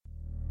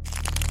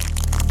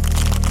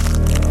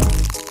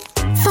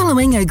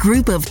following a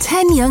group of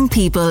 10 young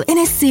people in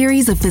a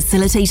series of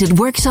facilitated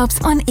workshops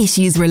on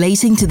issues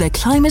relating to the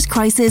climate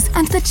crisis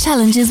and the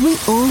challenges we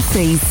all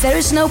face. There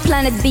is no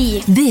planet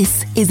B.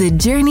 This is a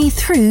journey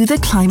through the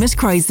climate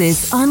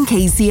crisis on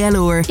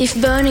KCLR.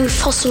 If burning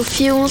fossil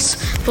fuels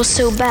was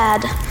so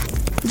bad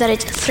that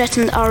it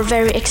threatened our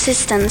very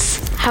existence,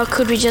 how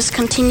could we just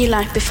continue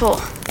like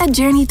before? A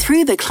journey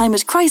through the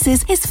climate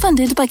crisis is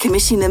funded by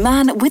Commission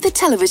Noonan with a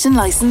television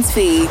licence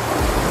fee.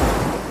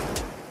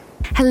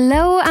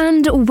 Hello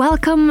and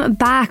welcome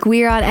back.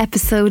 We're on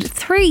episode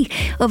 3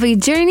 of A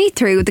Journey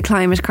Through the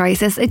Climate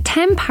Crisis, a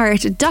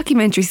 10-part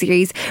documentary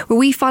series where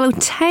we follow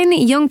 10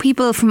 young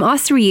people from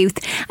E03 Youth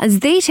as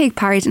they take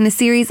part in a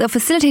series of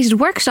facilitated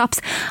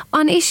workshops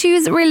on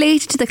issues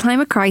related to the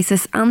climate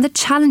crisis and the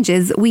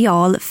challenges we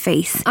all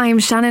face. I'm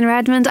Shannon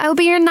Redmond. I'll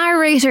be your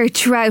narrator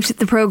throughout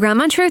the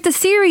programme and throughout the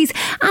series,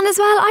 and as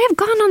well I have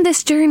gone on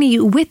this journey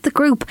with the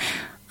group.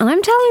 And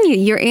I'm telling you,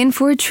 you're in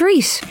for a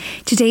treat.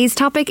 Today's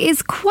topic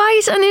is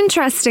quite an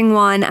interesting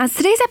one, as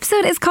today's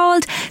episode is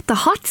called The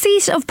Hot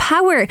Seat of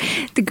Power.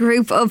 The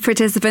group of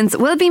participants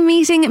will be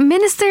meeting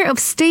Minister of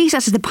State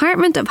at the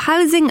Department of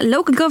Housing,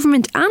 Local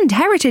Government and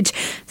Heritage.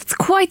 That's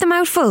quite the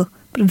mouthful,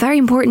 but a very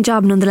important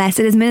job nonetheless.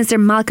 It is Minister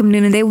Malcolm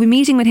Noonan. They will be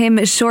meeting with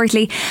him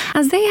shortly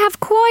as they have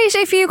quite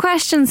a few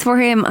questions for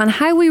him on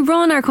how we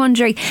run our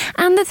country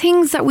and the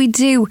things that we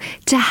do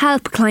to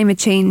help climate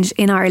change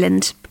in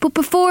Ireland. But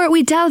before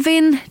we delve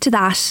into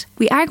that,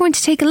 we are going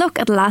to take a look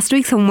at last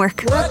week's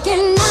homework.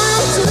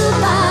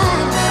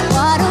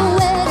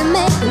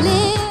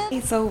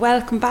 So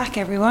welcome back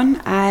everyone.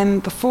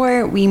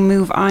 Before we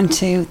move on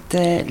to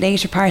the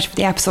later part of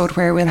the episode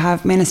where we'll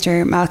have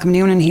Minister Malcolm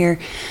Noonan here,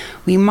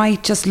 we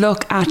might just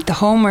look at the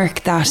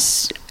homework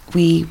that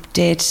we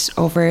did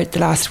over the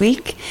last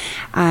week,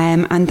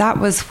 and that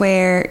was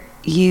where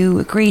you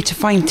agreed to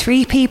find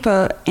 3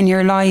 people in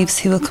your lives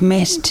who will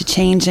commit to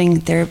changing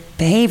their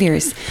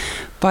behaviours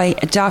by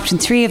adopting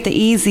 3 of the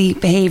easy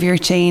behaviour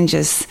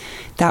changes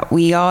that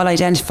we all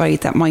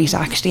identified that might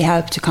actually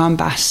help to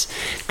combat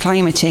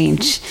climate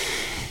change.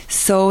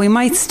 So we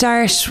might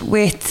start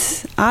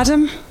with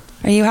Adam.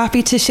 Are you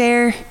happy to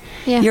share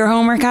your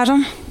homework,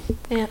 Adam?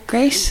 Yeah.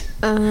 Great.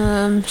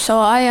 So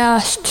I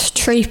asked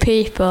 3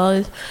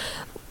 people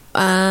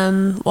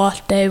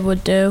what they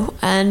would do,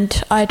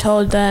 and I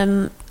told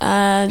them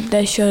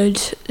they should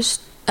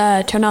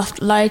turn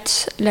off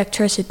lights,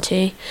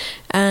 electricity,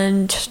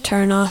 and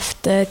turn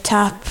off the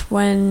tap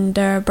when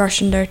they're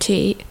brushing their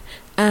teeth,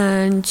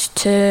 and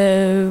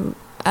to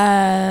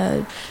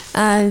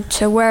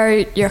wear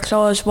your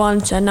clothes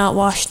once and not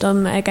wash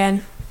them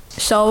again.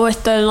 So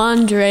with the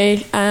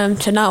laundry,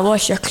 to not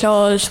wash your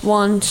clothes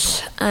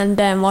once and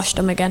then wash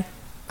them again.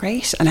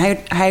 Great. And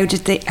how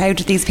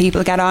did these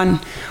people get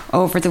on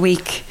over the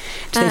week?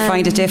 Did they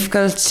find it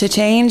difficult to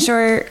change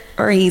or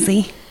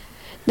easy?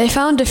 They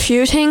found a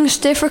few things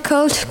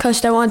difficult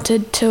because they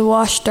wanted to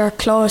wash their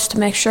clothes to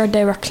make sure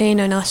they were clean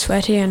and not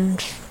sweaty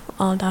and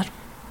all that.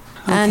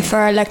 Okay. And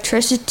for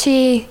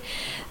electricity,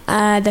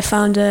 they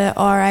found it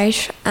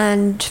alright,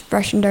 and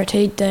brushing their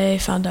teeth, they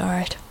found it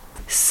alright.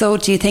 So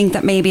do you think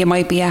that maybe it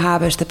might be a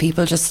habit that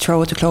people just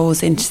throw the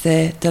clothes into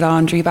the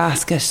laundry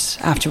basket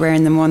after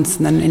wearing them once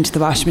and then into the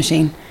washing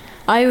machine?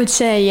 I would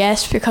say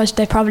yes, because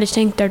they probably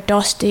think they're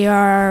dusty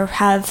or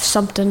have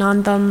something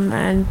on them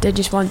and they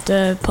just want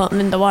to put them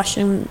in the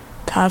washing,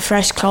 have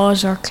fresh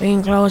clothes or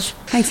clean clothes.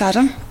 Thanks,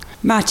 Adam.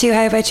 Matthew,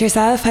 how about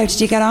yourself? How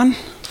did you get on?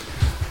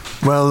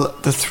 Well,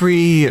 the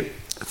 3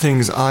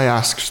 things I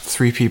asked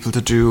 3 people to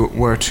do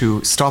were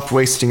to stop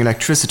wasting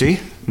electricity,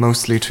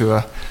 mostly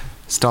to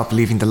stop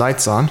leaving the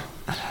lights on,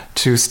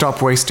 to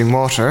stop wasting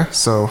water,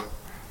 so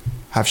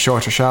have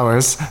shorter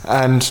showers,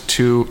 and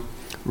to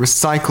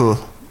recycle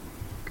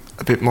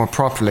a bit more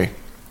properly.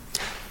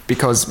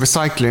 Because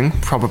recycling,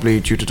 probably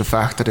due to the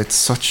fact that it's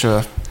such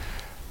a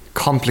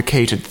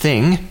complicated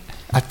thing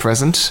at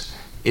present,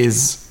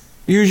 is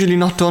usually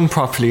not done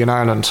properly in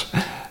Ireland.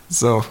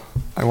 So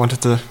I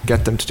wanted to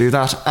get them to do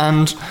that.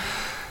 And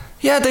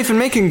yeah, they've been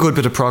making a good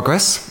bit of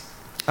progress.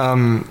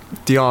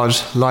 The odd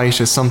light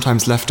is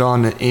sometimes left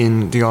on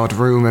in the odd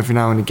room every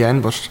now and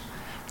again, but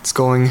it's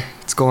going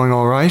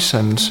all right.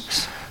 And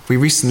we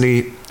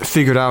recently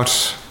figured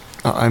out,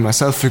 I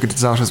myself figured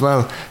this out as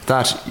well,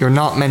 that you're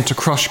not meant to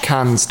crush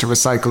cans to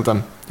recycle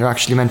them. You're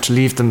actually meant to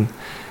leave them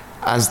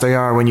as they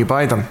are when you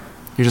buy them.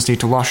 You just need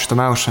to wash them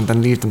out and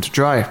then leave them to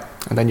dry,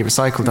 and then you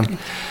recycle them.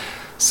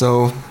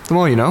 So the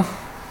more you know.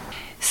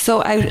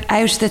 So out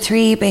of the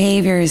 3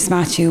 behaviours,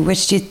 Matthew,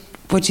 which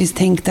would you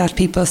think that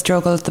people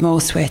struggled the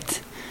most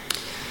with?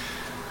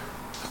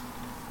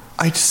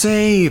 I'd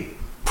say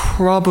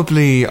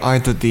probably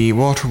either the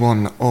water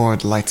one or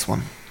the lights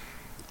one.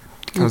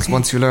 Because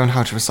once you learn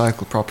how to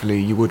recycle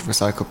properly, you would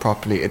recycle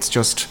properly. It's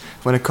just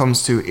when it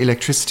comes to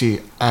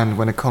electricity and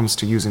when it comes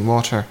to using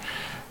water,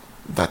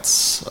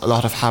 that's a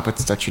lot of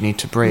habits that you need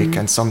to break,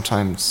 and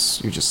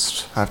sometimes you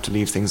just have to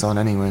leave things on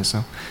anyway, so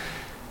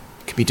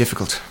it can be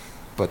difficult.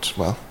 But,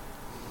 well,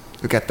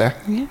 we'll get there.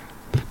 Yeah.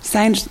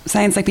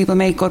 Sounds like people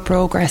made good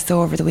progress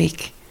over the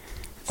week.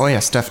 Oh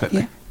yes,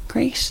 definitely. Yeah.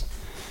 Great.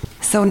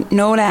 So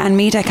Nola and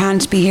Mita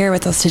can't be here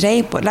with us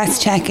today, but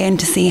let's check in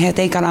to see how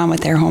they got on with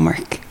their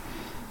homework.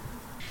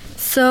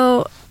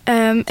 So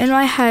in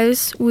my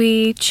house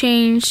we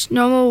changed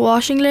normal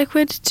washing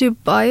liquid to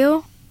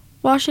bio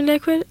washing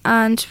liquid,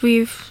 and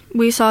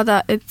we saw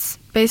that it's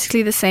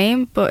basically the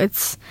same, but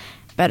it's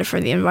better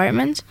for the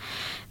environment.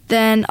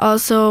 Then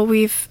also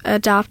we've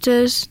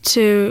adapted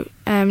to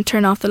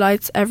turn off the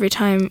lights every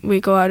time we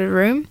go out of the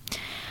room,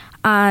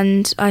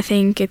 and I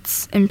think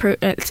it's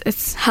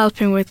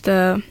helping with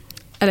the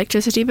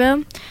electricity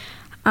bill.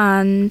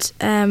 And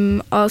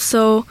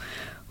also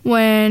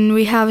when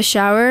we have a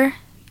shower,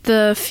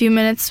 the few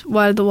minutes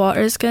while the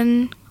water is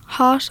getting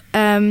hot,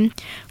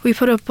 we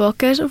put a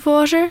bucket of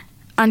water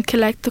and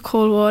collect the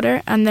cold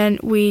water, and then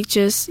we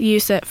just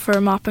use it for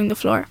mopping the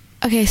floor.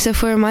 Okay, so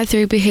for my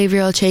 3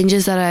 behavioural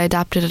changes that I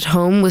adapted at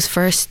home was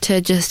first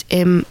to just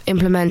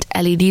implement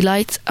LED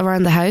lights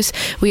around the house.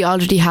 We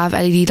already have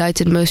LED lights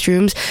in most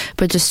rooms,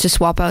 but just to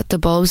swap out the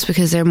bulbs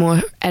because they're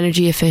more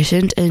energy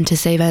efficient and to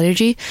save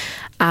energy.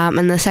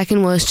 And the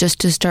second was just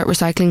to start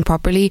recycling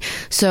properly.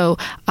 So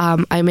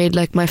I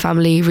made my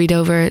family read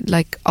over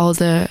all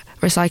the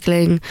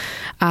recycling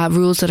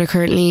rules that are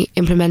currently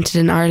implemented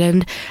in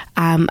Ireland,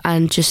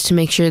 and just to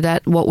make sure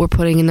that what we're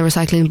putting in the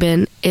recycling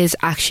bin is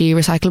actually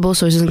recyclable,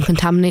 so it doesn't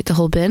contaminate the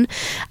whole bin.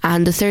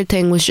 And the third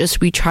thing was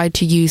just we tried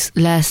to use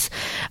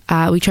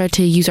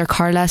our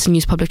car less and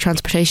use public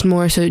transportation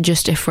more. So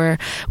just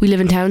we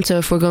live in town, so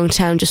if we're going to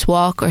town, just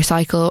walk or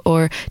cycle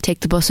or take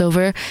the bus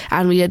over.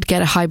 And we did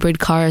get a hybrid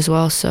car as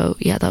well, so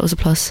yeah, that was a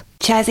plus.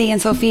 Chezzy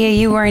and Sophia,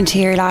 you weren't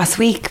here last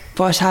week,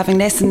 but having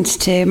listened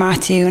to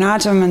Matthew and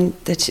Adam and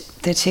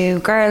the two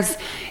girls,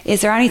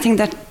 is there anything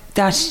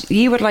that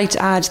you would like to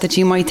add that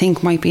you might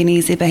think might be an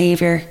easy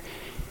behaviour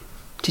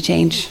to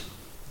change?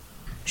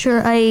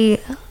 Sure, I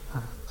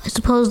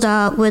suppose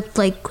that with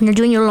when you're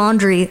doing your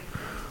laundry,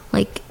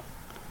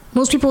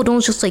 most people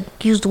don't just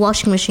use the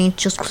washing machine to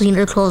just clean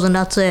their clothes and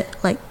that's it.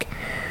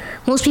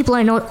 Most people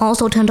I know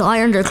also tend to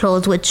iron their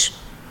clothes, which,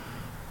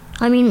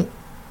 I mean,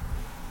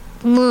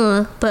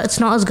 but it's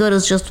not as good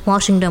as just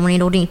washing them when you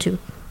don't need to,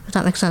 if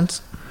that makes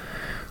sense.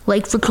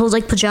 For clothes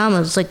like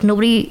pajamas,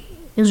 nobody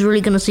is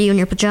really going to see you in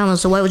your pajamas,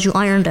 so why would you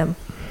iron them?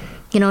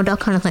 That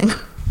kind of thing.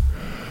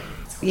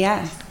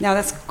 Yeah, no,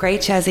 that's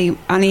great, Chezzy.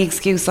 Any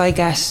excuse I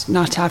get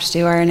not to have to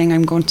do ironing,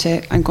 I'm going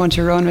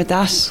to run with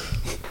that.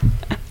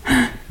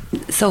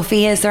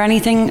 Sophia, is there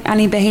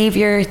any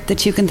behaviour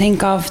that you can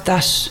think of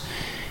that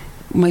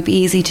might be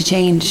easy to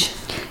change?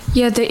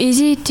 Yeah, the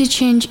easy to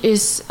change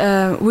is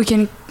we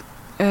can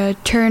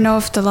turn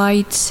off the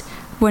lights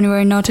when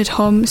we're not at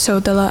home, so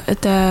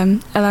the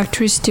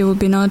electricity will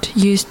be not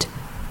used.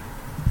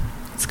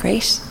 That's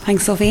great.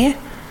 Thanks, Sophia.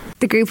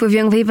 The group of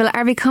young people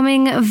are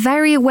becoming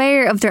very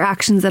aware of their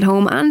actions at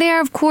home, and they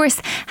are of course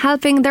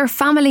helping their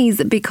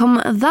families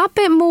become that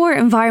bit more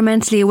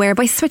environmentally aware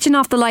by switching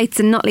off the lights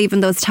and not leaving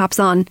those taps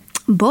on.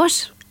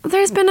 But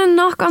there's been a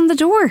knock on the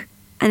door,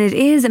 and it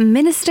is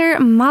Minister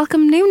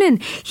Malcolm Noonan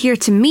here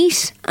to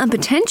meet and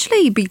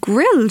potentially be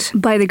grilled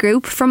by the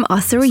group from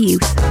Ossory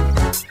Youth.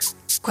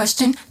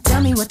 Question,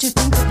 tell me what you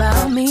think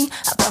about me.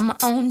 I bought my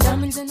own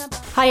diamonds in a...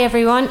 Hi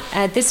everyone,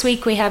 this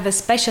week we have a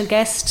special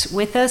guest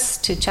with us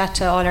to chat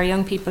to all our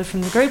young people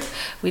from the group.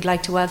 We'd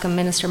like to welcome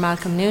Minister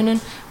Malcolm Noonan,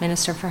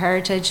 Minister for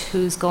Heritage,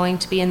 who's going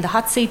to be in the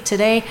hot seat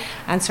today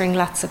answering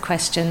lots of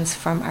questions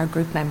from our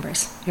group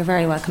members. You're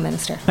very welcome,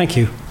 Minister. Thank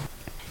you.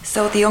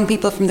 So the young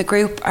people from the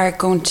group are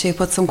going to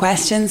put some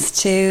questions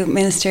to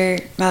Minister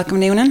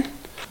Malcolm Noonan.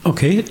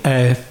 Okay,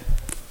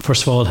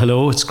 first of all,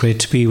 hello, it's great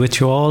to be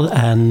with you all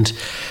and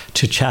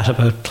to chat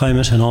about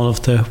climate and all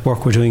of the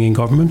work we're doing in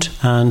government,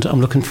 and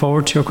I'm looking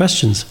forward to your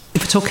questions.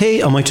 If it's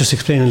okay, I might just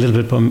explain a little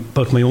bit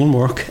about my own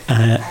work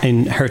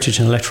in heritage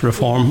and electoral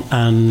reform.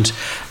 And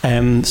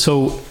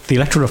so the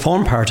electoral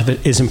reform part of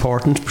it is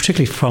important,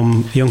 particularly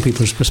from young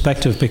people's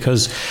perspective,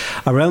 because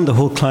around the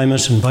whole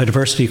climate and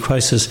biodiversity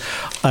crisis,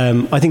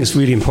 I think it's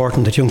really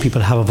important that young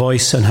people have a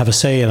voice and have a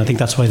say, and I think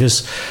that's why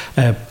this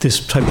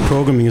type of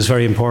programming is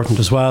very important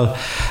as well.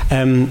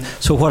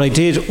 So what I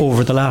did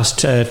over the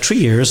last 3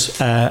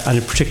 years,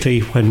 and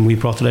particularly when we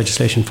brought the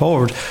legislation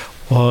forward,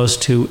 was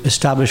to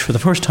establish for the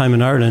first time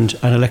in Ireland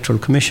an electoral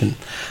commission.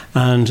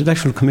 And the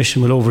electoral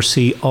commission will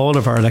oversee all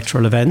of our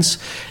electoral events.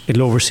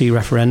 It'll oversee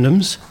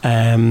referendums,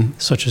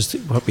 such as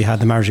what we had,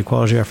 the marriage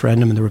equality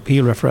referendum and the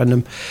repeal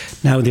referendum.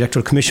 Now the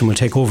electoral commission will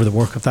take over the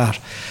work of that.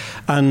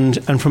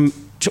 And from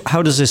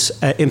how does this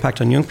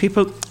impact on young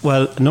people?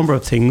 Well, a number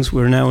of things.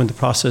 We're now in the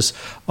process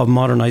of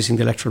modernising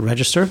the electoral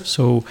register.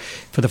 So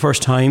for the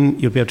first time,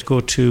 you'll be able to go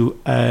to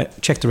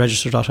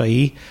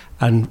checktheregister.ie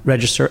and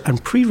register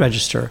and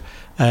pre-register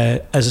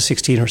as a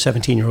 16 or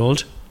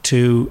 17-year-old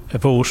to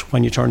vote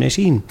when you turn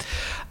 18.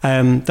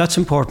 That's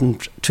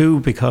important too,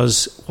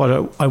 because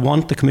what I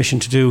want the Commission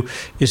to do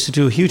is to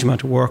do a huge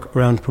amount of work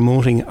around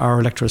promoting our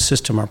electoral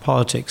system, our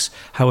politics,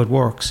 how it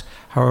works,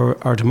 how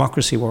our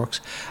democracy works.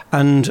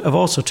 And I've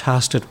also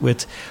tasked it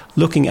with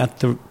looking at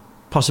the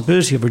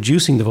possibility of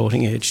reducing the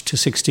voting age to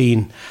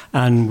 16,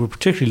 and we're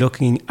particularly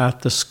looking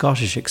at the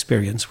Scottish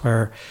experience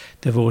where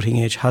the voting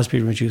age has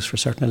been reduced for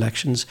certain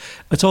elections.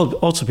 It's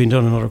also been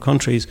done in other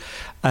countries,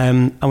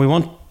 and I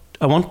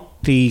want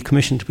the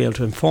Commission to be able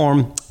to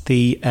inform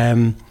the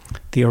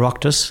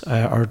Oireachtas,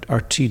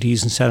 our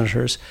TDs and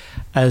senators,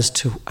 as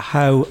to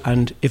how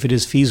and if it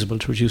is feasible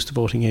to reduce the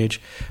voting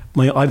age.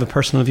 I have a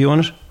personal view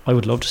on it. I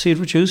would love to see it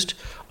reduced.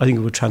 I think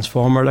it would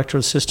transform our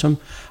electoral system.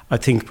 I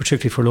think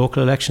particularly for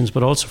local elections,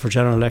 but also for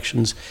general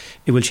elections,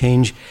 it will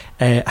change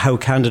how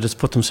candidates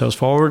put themselves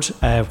forward,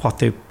 what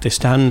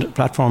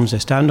platforms they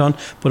stand on,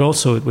 but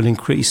also it will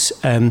increase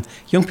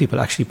young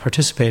people actually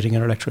participating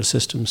in our electoral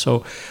system.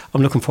 So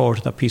I'm looking forward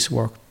to that piece of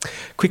work.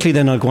 Quickly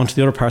then I'll go on to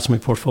the other parts of my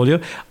portfolio.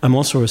 I'm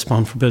also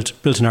responsible for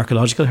built and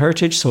archaeological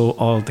heritage, so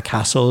all the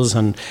castles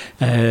and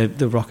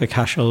the Rock of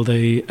Cashel,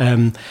 the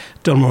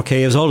Dunmore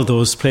Caves, all of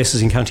those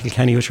places in County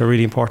Kilkenny which are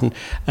really important.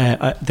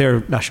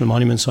 They're national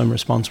monuments, so I'm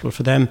responsible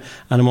for them,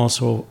 and I'm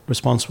also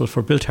responsible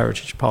for built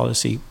heritage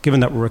policy, given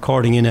that we're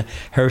recording in a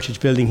heritage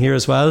building here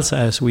as well.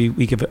 So we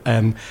give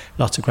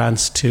lots of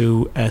grants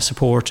to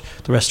support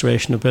the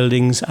restoration of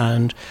buildings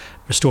and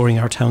restoring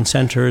our town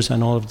centres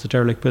and all of the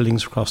derelict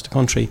buildings across the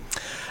country.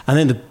 And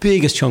then the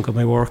biggest chunk of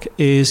my work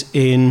is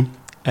in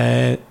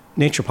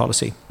nature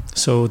policy,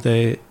 so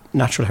the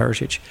natural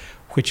heritage,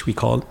 which we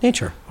call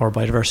nature or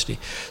biodiversity.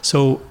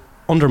 So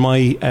under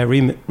my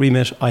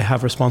remit, I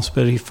have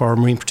responsibility for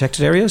marine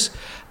protected areas,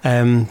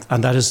 and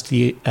that is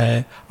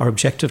our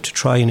objective, to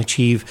try and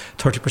achieve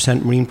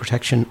 30% marine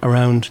protection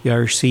around the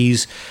Irish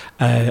seas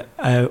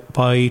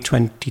by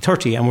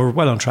 2030, and we're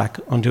well on track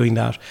on doing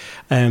that.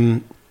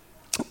 And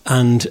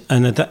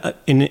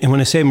when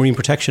I say marine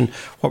protection,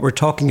 what we're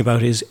talking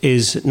about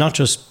is not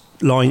just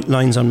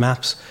lines on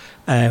maps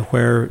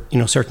where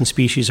certain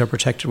species are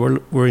protected.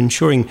 We're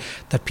ensuring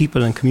that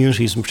people and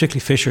communities, and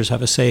particularly fishers,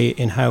 have a say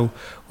in how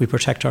we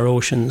protect our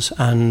oceans,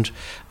 and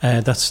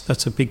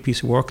that's a big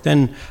piece of work.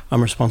 Then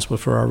I'm responsible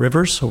for our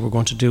rivers, so we're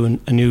going to do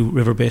a new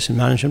river basin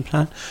management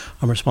plan.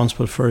 I'm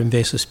responsible for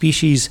invasive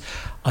species.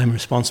 I'm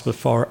responsible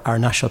for our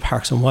National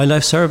Parks and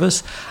Wildlife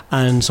Service,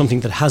 and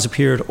something that has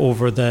appeared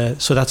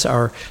so that's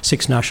our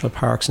 6 national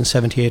parks and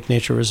 78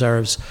 nature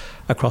reserves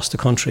across the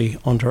country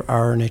under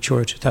our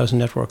Natura 2000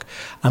 network.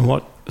 And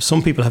what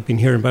some people have been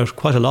hearing about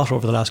quite a lot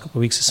over the last couple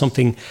of weeks is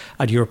something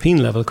at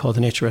European level called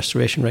the Nature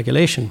Restoration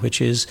Regulation,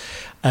 which is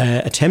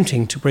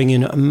attempting to bring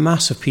in a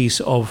massive piece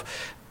of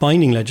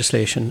binding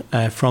legislation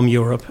from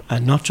Europe,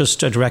 and not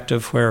just a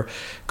directive where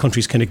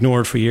countries can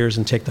ignore it for years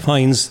and take the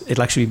fines.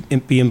 It'll actually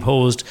be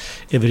imposed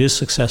if it is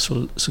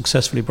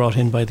successfully brought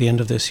in by the end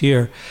of this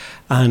year,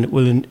 and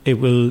it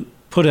will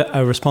put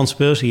a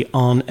responsibility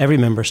on every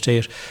member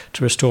state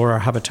to restore our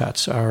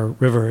habitats, our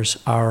rivers,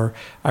 our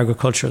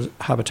agricultural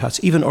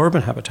habitats, even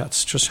urban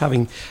habitats, just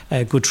having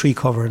good tree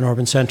cover in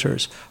urban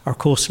centres, our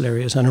coastal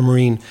areas and our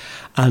marine.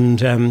 And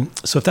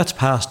so if that's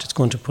passed, it's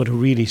going to put a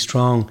really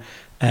strong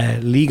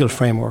legal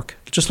framework,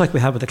 just like we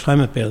have with the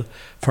climate bill,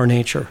 for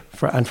nature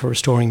and for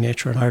restoring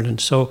nature in Ireland.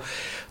 So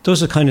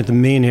those are kind of the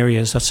main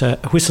areas. That's a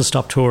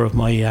whistle-stop tour of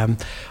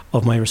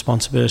my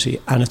responsibility,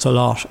 and it's a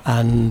lot,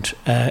 and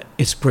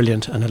it's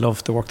brilliant, and I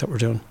love the work that we're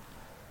doing.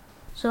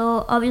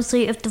 So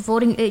obviously, if the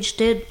voting age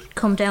did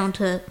come down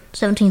to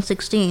 17,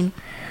 16,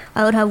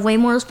 I would have way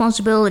more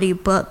responsibility,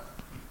 but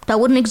that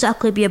wouldn't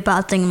exactly be a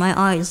bad thing in my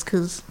eyes,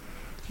 because,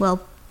 well,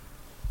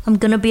 I'm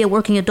going to be a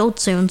working adult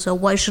soon, so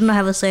why shouldn't I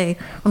have a say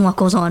on what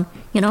goes on,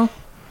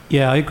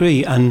 Yeah, I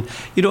agree. And,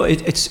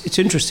 it's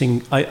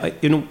interesting.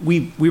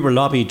 We were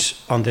lobbied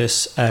on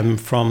this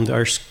from the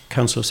Irish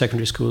Council of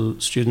Secondary School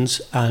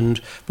Students,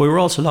 but we were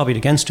also lobbied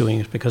against doing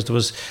it because there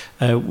was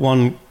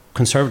one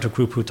Conservative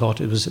group who thought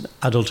it was an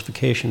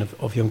adultification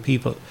of young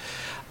people.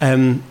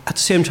 At the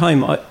same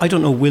time, I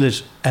don't know, will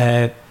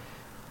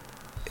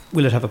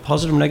it have a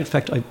positive or negative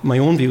effect? My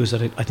own view is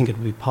that I think it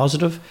will be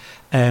positive.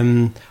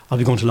 I'll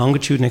be going to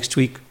Longitude next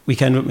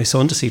weekend with my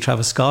son to see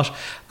Travis Scott,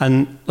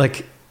 and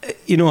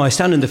I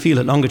stand in the field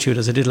at Longitude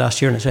as I did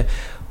last year, and I say,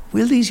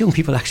 will these young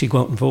people actually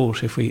go out and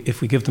vote if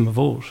we give them a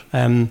vote?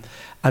 And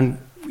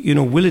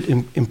will it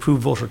improve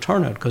voter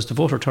turnout? Because the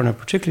voter turnout,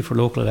 particularly for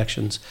local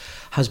elections,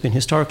 has been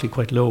historically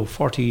quite low,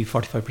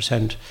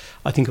 40-45%.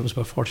 I think it was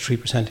about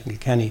 43% in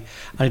Kilkenny.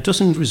 And it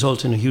doesn't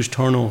result in a huge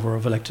turnover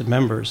of elected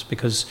members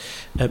because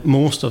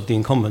most of the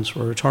incumbents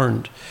were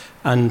returned.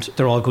 And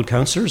they're all good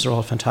councillors, they're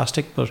all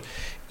fantastic, but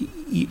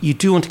you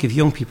do want to give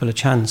young people a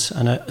chance.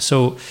 And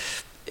so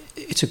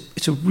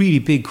it's a really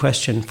big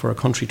question for a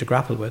country to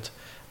grapple with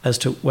as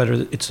to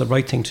whether it's the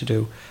right thing to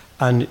do.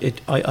 And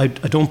I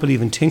don't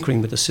believe in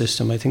tinkering with the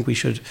system. I think we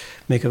should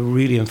make a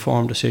really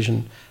informed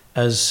decision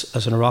as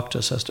an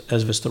Oireachtas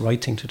as if it's the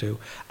right thing to do.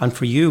 And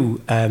for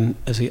you,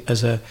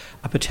 as a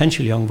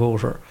potential young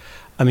voter,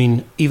 I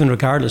mean, even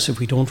regardless if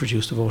we don't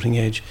reduce the voting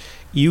age,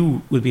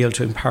 you will be able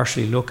to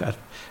impartially look at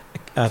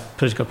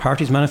political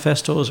parties'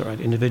 manifestos or at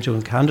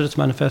individual candidates'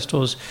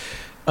 manifestos.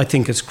 I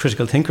think as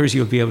critical thinkers,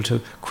 you'll be able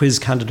to quiz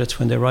candidates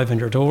when they arrive in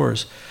your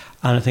doors.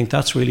 And I think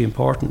that's really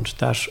important.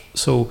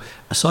 So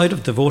aside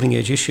of the voting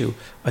age issue,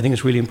 I think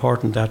it's really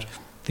important that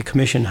the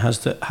Commission has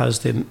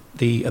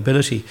the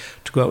ability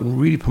to go out and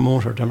really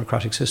promote our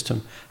democratic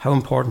system, how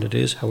important it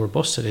is, how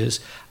robust it is,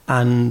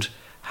 and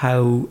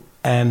how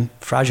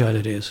fragile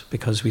it is.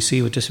 Because we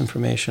see with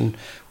disinformation,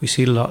 we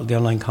see a lot of the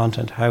online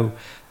content, how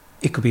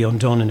it could be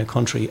undone in a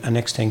country, and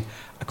next thing,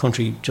 a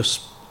country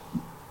just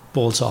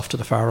bolts off to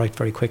the far right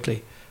very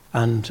quickly.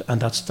 And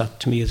that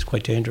to me is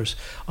quite dangerous.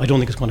 I don't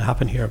think it's going to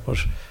happen here, but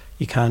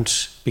you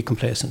can't be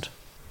complacent.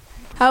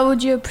 How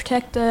would you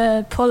protect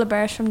the polar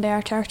bears from the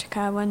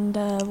Antarctica when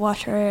the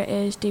water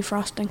is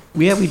defrosting?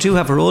 Yeah, we do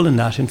have a role in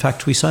that. In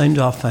fact, we signed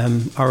off,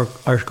 our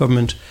Irish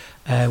government,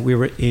 we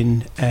were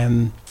in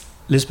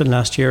Lisbon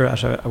last year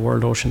at a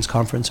World Oceans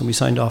Conference, and we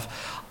signed off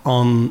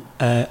on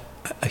a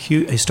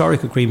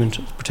historic agreement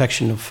of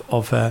protection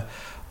of a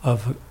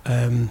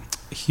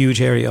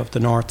huge area of the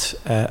North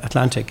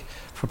Atlantic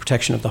for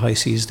protection of the high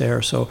seas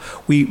there. So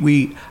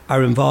we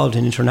are involved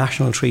in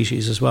international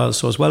treaties as well.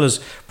 So as well as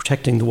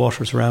protecting the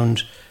waters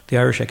around the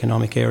Irish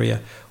economic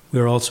area,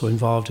 we're also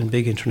involved in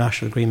big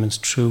international agreements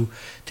through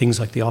things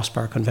like the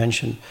OSPAR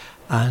Convention.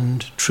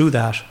 And through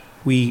that,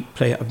 we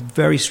play a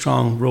very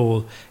strong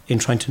role in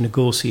trying to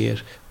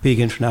negotiate big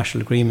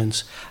international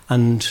agreements.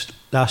 And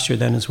last year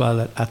then as well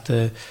at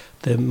the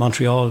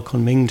Montreal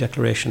Kunming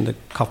Declaration, the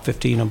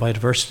COP15 on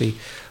biodiversity,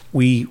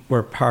 we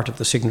were part of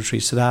the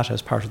signatories to that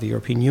as part of the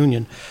European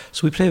Union.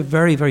 So we play a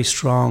very, very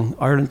strong,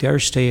 Ireland, the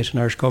Irish state and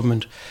Irish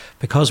government,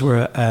 because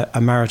we're a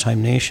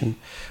maritime nation,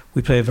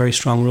 we play a very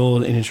strong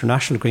role in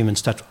international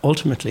agreements that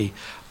ultimately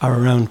are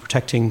around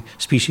protecting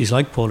species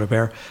like polar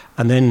bear,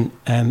 and then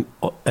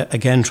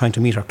again trying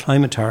to meet our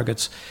climate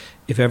targets.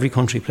 If every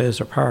country plays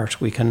their part,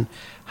 we can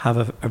have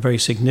a very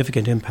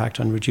significant impact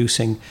on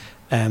reducing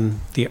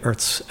the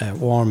Earth's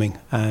warming,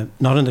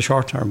 not in the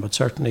short term, but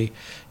certainly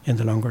in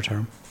the longer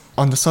term.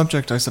 On the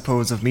subject, I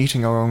suppose, of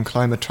meeting our own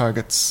climate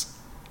targets,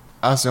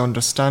 as I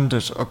understand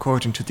it,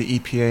 according to the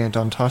EPA and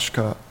An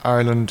Taisce,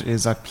 Ireland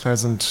is at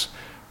present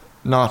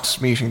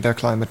not meeting their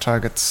climate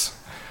targets,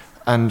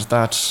 and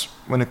that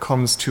when it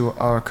comes to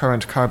our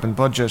current carbon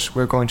budget,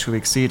 we're going to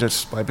exceed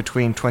it by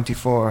between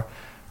 24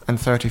 and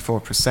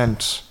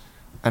 34%,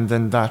 and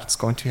then that's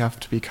going to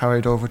have to be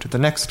carried over to the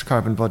next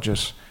carbon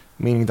budget,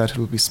 meaning that it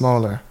will be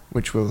smaller,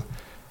 which will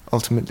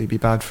ultimately be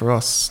bad for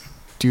us.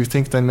 Do you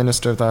think then,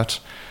 Minister,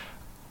 that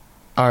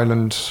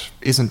Ireland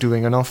isn't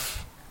doing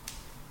enough?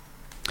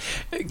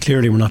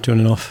 Clearly we're not doing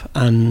enough,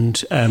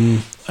 and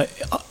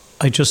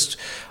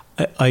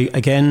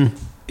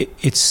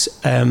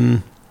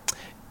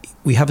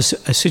we have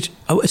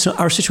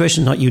our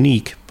situation is not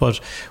unique, but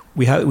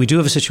we do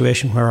have a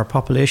situation where our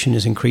population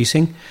is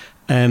increasing.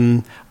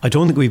 I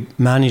don't think we've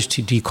managed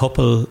to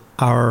decouple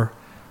our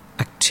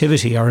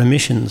activity, our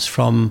emissions,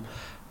 from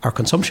our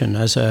consumption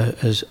as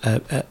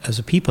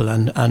a people,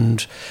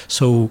 and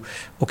so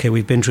okay,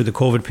 we've been through the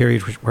COVID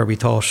period where we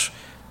thought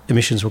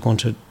emissions were going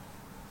to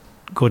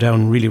go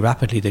down really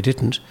rapidly. They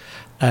didn't,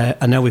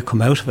 and now we've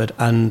come out of it,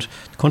 and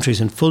the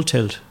country's in full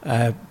tilt,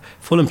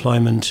 full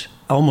employment,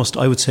 almost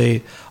I would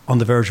say on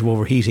the verge of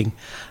overheating,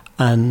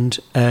 and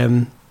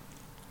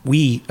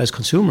we as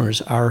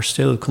consumers are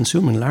still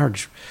consuming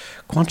large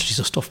quantities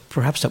of stuff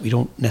perhaps that we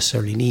don't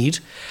necessarily need.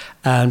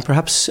 And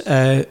perhaps,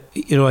 again,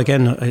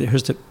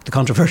 here's the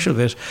controversial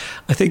bit.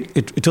 I think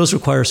it does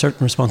require a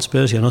certain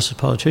responsibility on us as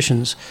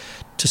politicians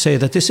to say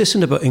that this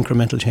isn't about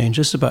incremental change,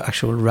 this is about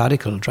actual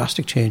radical,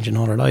 drastic change in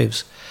all our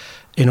lives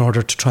in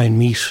order to try and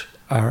meet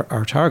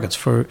our targets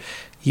for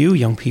you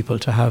young people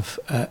to have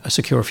a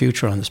secure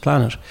future on this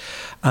planet.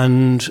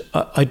 And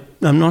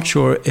I'm not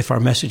sure if our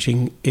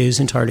messaging is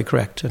entirely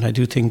correct. And I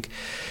do think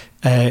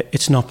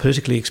it's not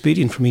politically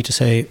expedient for me to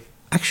say,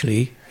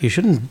 actually, you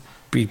shouldn't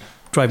be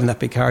driving that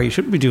big car, you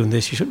shouldn't be doing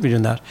this, you shouldn't be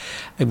doing that,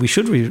 and we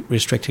should be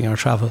restricting our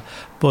travel.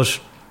 But,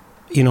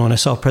 and I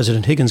saw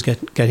President Higgins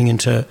getting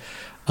into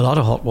a lot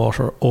of hot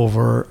water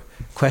over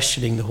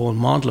questioning the whole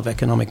model of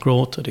economic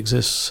growth that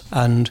exists,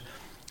 and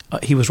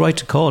he was right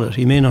to call it.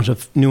 He may not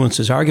have nuanced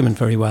his argument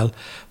very well,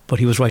 but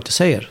he was right to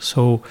say it.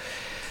 So,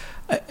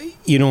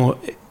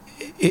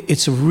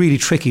 it's a really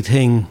tricky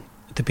thing,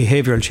 the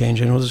behavioural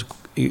change. I know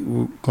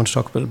we're going to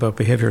talk a bit about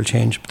behavioural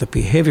change, but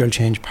the behavioural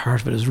change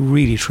part of it is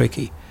really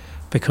tricky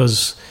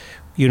because,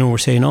 we're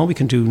saying, we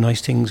can do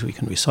nice things, we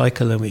can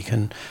recycle and we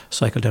can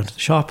cycle down to the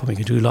shop and we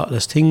can do a lot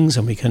less things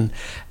and we can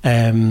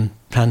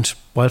plant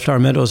wildflower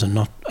meadows and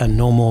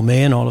no more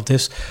May and all of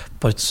this,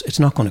 but it's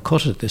not going to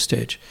cut it at this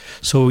stage.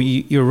 So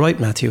you're right,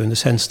 Matthew, in the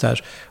sense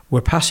that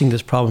we're passing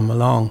this problem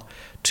along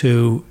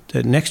to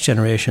the next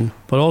generation,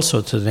 but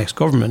also to the next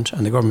government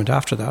and the government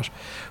after that,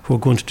 who are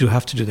going to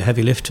have to do the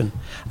heavy lifting.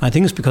 And I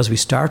think it's because we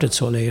started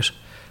so late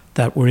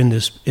that we're in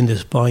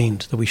this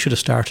bind that we should have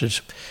started,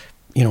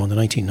 in the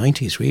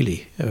 1990s,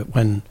 really,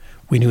 when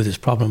we knew this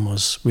problem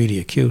was really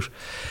acute.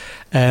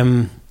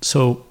 I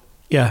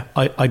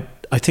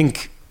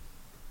think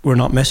we're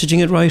not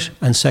messaging it right,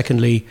 and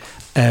secondly,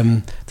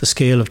 the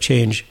scale of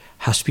change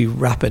has to be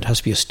rapid, has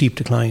to be a steep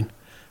decline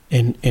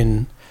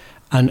in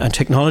And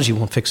technology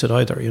won't fix it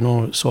either.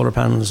 Solar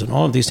panels and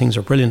all of these things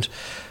are brilliant,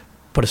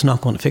 but it's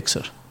not going to fix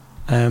it.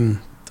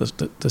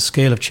 The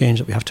scale of change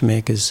that we have to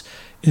make is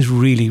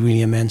really,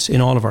 really immense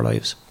in all of our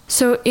lives.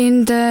 So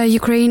in the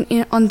Ukraine,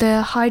 on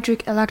the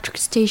hydroelectric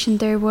station,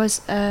 there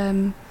was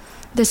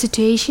the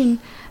situation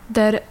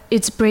that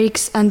it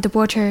breaks and the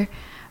water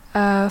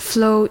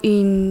flow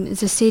in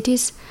the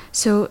cities.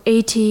 So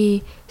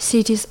 80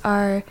 cities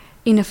are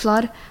in a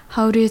flood.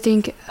 How do you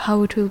think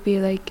how it will be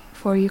like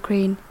for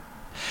Ukraine?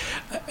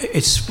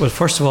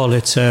 First of all,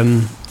 it's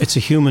a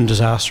human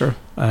disaster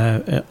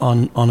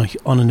on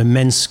an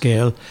immense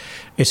scale.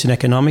 It's an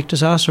economic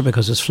disaster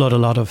because it's flooded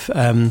a lot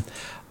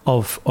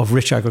of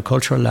rich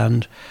agricultural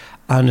land,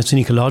 and it's an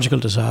ecological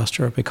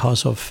disaster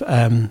because of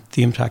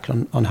the impact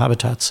on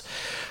habitats.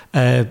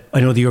 I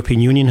know the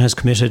European Union has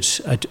committed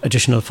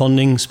additional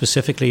funding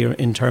specifically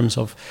in terms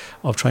of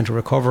trying to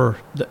recover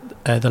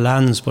the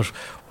lands, but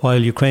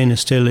while Ukraine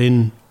is still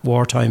in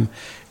wartime,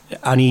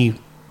 any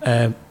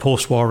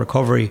post-war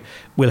recovery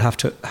will have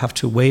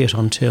to wait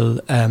until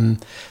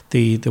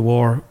the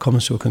war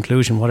comes to a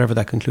conclusion, whatever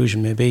that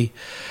conclusion may be.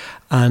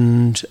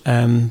 And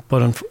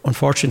but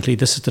unfortunately,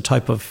 this is the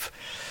type of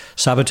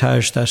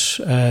sabotage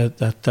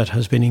that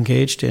has been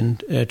engaged in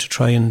to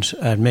try and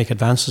make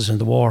advances in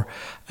the war.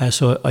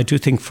 So I do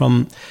think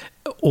from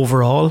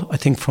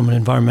an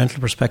environmental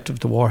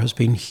perspective, the war has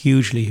been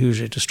hugely,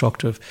 hugely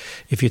destructive.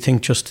 If you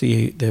think just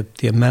the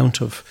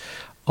amount of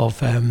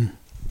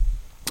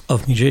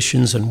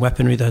munitions and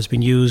weaponry that has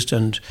been used,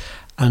 and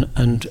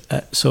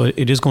so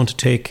it is going to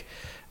take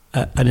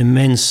an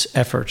immense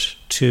effort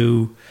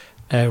to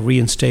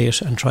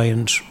reinstate and try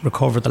and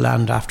recover the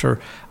land after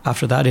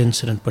that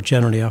incident, but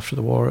generally after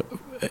the war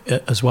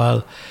as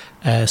well.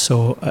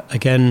 So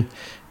again,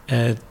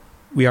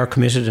 we are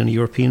committed on a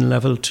European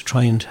level to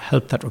try and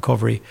help that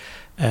recovery,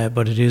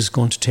 but it is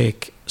going to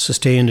take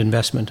sustained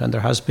investment, and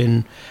there has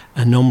been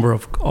a number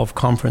of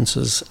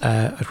conferences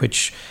at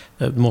which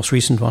the most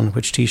recent one,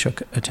 which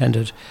Taoiseach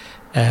attended,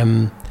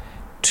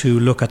 to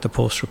look at the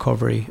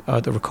post-recovery,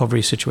 the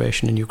recovery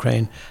situation in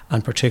Ukraine,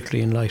 and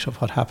particularly in light of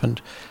what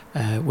happened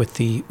with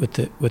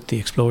the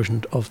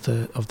explosion of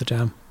the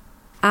dam.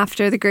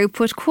 After the group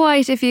put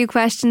quite a few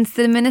questions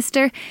to the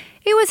Minister,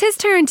 it was his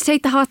turn to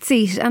take the hot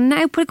seat and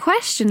now put a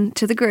question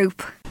to the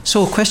group.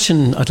 So a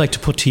question I'd like to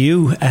put to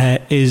you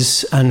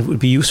is, and would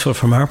be useful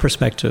from our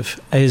perspective,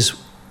 is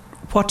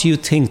what do you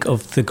think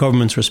of the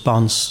government's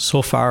response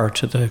so far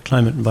to the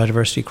climate and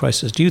biodiversity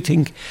crisis? Do you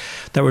think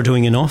that we're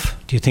doing enough?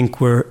 Do you think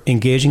we're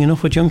engaging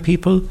enough with young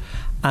people?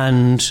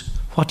 And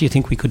what do you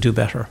think we could do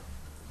better?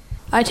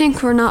 I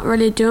think we're not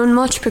really doing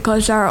much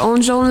because our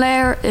ozone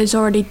layer is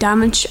already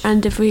damaged,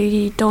 and if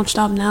we don't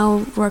stop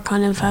now, we're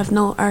kind of have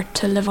no earth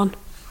to live on.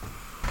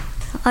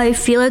 I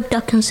feel like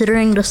that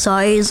considering the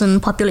size and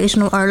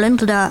population of Ireland,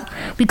 that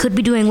we could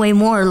be doing way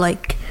more.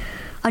 Like,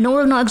 I know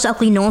we're not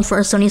exactly known for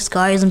our sunny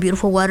skies and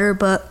beautiful weather,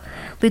 but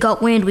we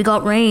got wind, we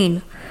got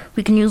rain.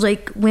 We can use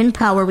like wind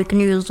power, we can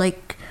use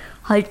like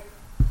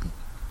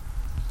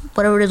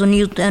whatever it is when you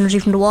use the energy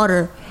from the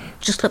water.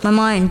 Just slipped my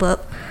mind,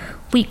 but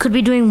we could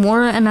be doing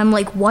more, and I'm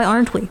like, why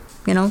aren't we,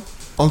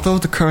 Although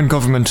the current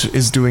government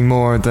is doing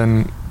more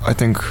than I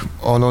think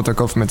all other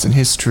governments in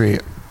history,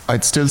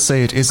 I'd still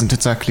say it isn't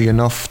exactly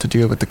enough to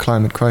deal with the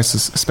climate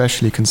crisis,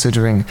 especially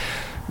considering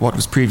what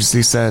was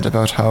previously said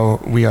about how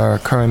we are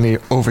currently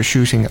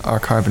overshooting our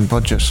carbon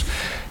budget.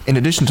 In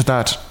addition to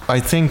that, I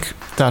think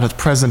that at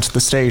present the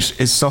state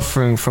is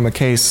suffering from a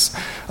case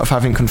of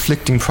having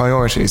conflicting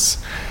priorities,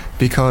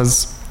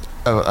 because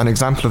an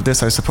example of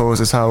this, I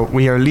suppose, is how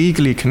we are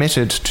legally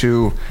committed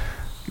to,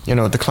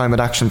 the climate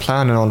action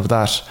plan and all of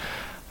that.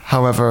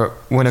 However,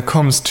 when it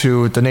comes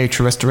to the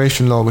nature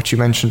restoration law, which you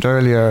mentioned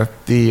earlier,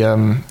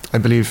 I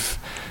believe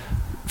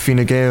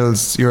Fine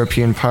Gael's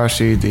European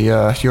Party,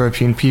 the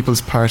European People's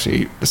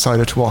Party,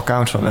 decided to walk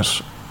out on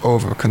it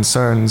over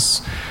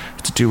concerns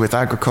to do with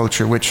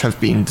agriculture, which have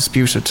been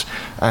disputed.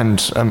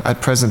 And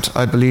at present,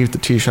 I believe the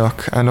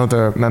Taoiseach and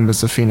other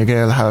members of Fine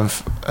Gael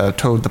have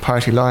toed the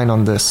party line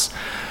on this.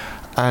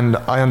 And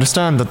I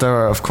understand that there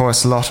are, of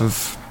course, a lot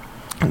of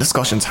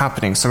discussions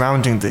happening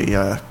surrounding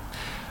the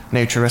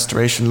nature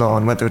restoration law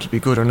and whether it'll be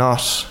good or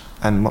not.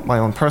 And my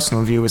own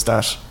personal view is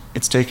that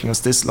it's taking us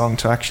this long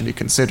to actually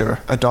consider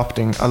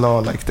adopting a law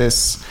like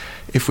this.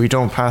 If we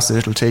don't pass it,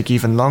 it'll take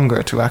even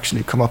longer to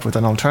actually come up with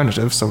an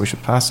alternative, so we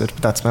should pass it.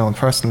 But that's my own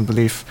personal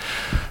belief.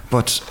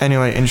 But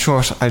anyway, in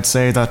short, I'd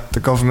say that the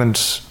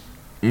government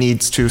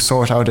needs to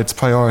sort out its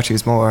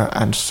priorities more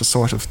and to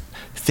sort of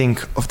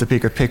think of the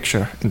bigger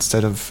picture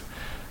instead of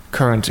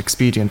current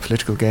expedient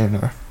political gain,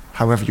 or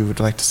however you would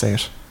like to say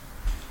it.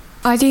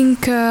 I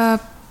think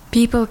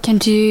people can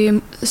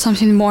do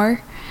something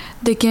more.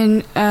 They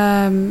can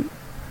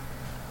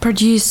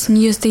produce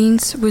new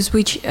things with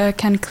which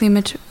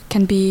climate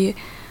can be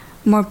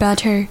more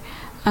better,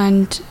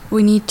 and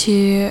we need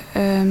to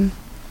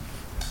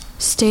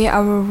stay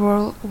our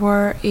world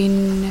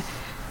in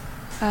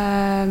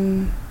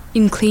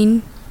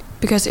clean,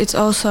 because it's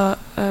also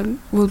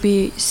will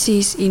be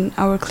seized in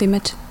our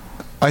climate.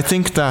 I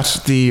think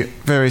that the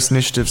various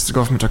initiatives the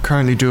government are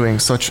currently doing,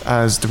 such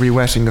as the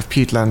rewetting of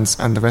peatlands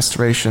and the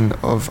restoration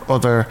of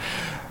other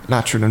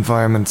natural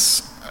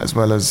environments, as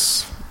well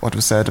as what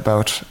was said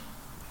about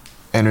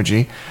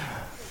energy,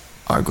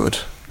 are good.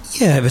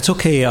 Yeah, if it's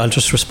okay, I'll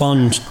just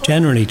respond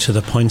generally to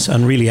the points,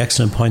 and really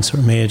excellent points that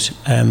were made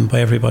by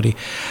everybody.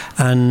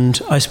 And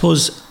I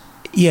suppose,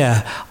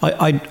 yeah,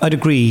 I'd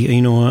agree,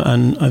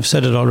 and I've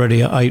said it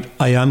already, I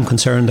am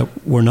concerned that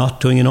we're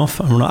not doing enough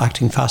and we're not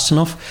acting fast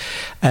enough.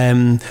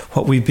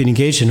 What we've been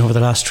engaged in over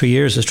the last 3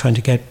 years is trying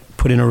to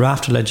put in a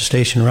raft of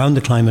legislation around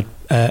the climate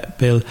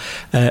bill,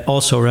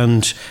 also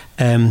around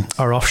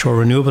our offshore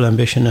renewable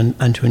ambition,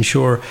 and to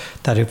ensure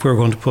that if we're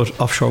going to put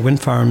offshore wind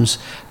farms,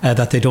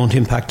 that they don't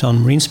impact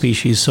on marine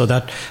species. So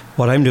that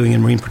what I'm doing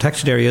in marine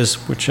protected areas,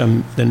 which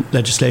the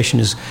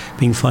legislation is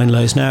being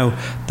finalised now,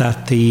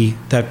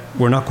 that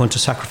we're not going to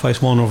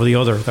sacrifice one over the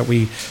other, that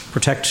we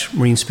protect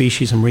marine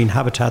species and marine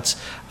habitats,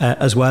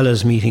 as well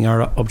as meeting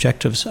our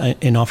objectives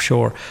in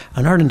offshore.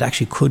 And Ireland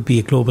actually could be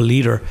a global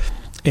leader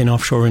in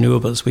offshore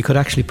renewables. We could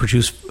actually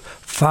produce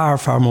far,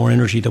 far more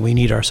energy than we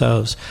need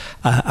ourselves,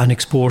 and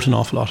export an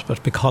awful lot of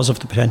it because of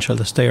the potential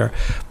that's there.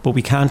 But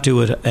we can't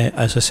do it,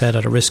 as I said,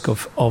 at a risk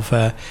of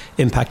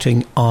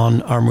impacting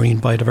on our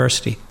marine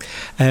biodiversity.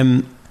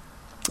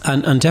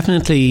 And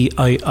definitely,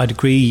 I'd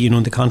agree.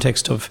 In the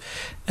context of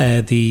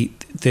the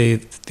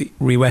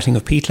rewetting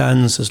of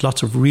peatlands, there's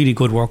lots of really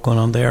good work going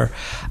on there,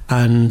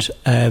 and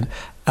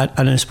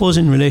I suppose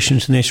in relation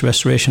to the nature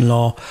restoration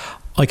law,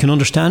 I can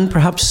understand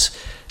perhaps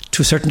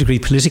to a certain degree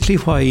politically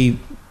why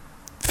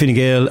Fine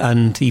Gael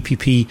and the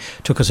EPP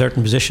took a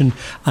certain position.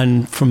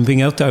 And from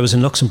being out there, I was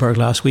in Luxembourg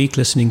last week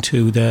listening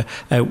to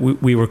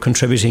we were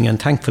contributing,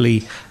 and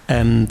thankfully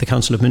the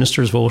Council of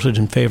Ministers voted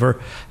in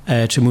favour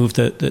to move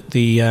the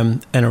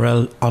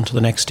NRL onto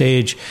the next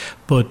stage.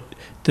 But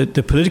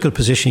the political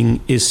positioning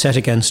is set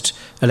against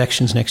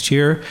elections next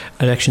year,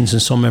 elections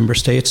in some member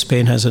states.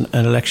 Spain has an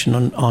election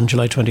on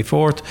July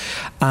 24th,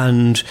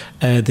 and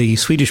the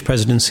Swedish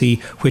presidency,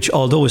 which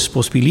although is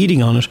supposed to be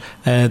leading on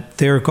it,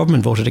 their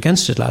government voted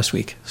against it last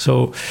week.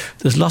 So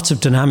there's lots of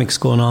dynamics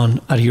going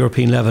on at a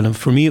European level, and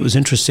for me it was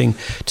interesting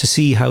to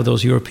see how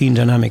those European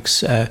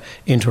dynamics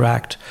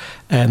interact.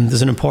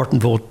 There's an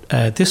important vote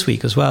this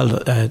week as well.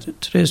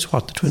 Today's the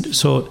 20th.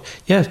 So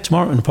yeah,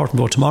 tomorrow, an important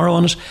vote tomorrow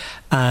on it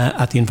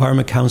at the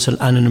Environment Council,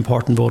 and an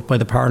important vote by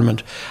the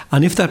Parliament.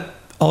 And if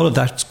all of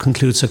that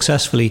concludes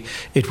successfully,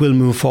 it will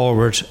move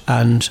forward,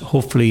 and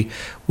hopefully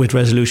with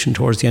resolution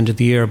towards the end of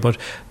the year. But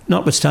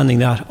notwithstanding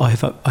that, I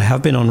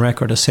have been on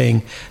record as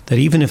saying that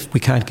even if we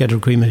can't get an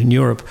agreement in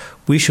Europe,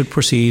 we should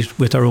proceed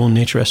with our own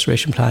nature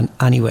restoration plan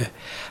anyway.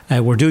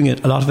 We're doing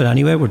a lot of it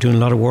anyway. We're doing a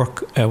lot of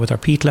work with our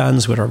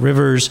peatlands, with our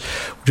rivers.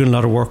 We're doing a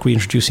lot of work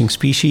reintroducing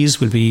species.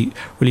 We'll be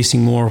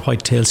releasing more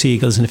white-tailed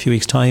seagulls in a few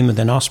weeks' time, and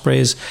then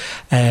ospreys.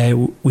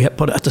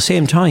 But at the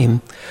same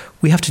time,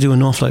 we have to do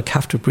an awful lot of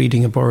captive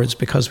breeding of birds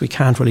because we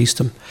can't release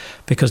them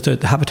because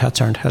the habitats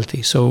aren't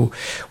healthy. So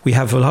we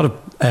have a lot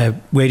of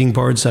wading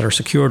birds that are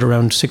secured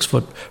around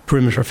 6-foot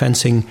perimeter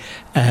fencing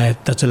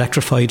that's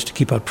electrified to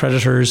keep out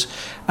predators.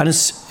 And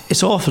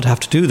it's awful to have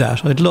to do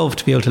that. I'd love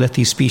to be able to let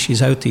these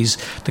species out,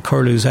 the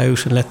curlews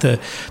out, and let the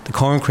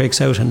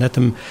corncrakes out, and let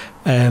them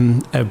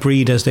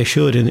breed as they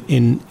should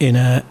in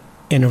a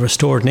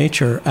restored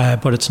nature,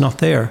 but it's not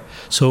there.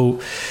 So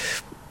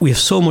we have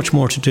so much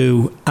more to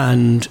do,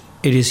 and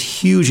it is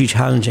hugely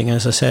challenging,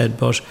 as I said.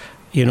 But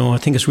I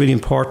think it's really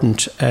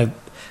important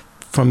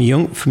from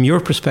your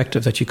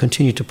perspective that you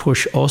continue to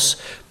push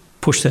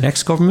the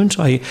next government.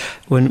 I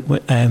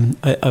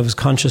was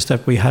conscious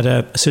that we had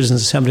a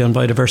Citizens' Assembly on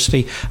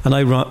biodiversity, and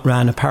I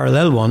ran a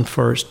parallel one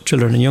for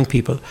children and young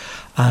people,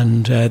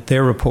 and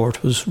their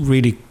report was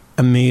really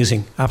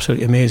amazing,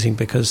 absolutely amazing,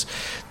 because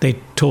they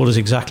told us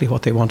exactly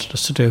what they wanted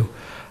us to do.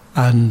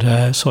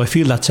 And so I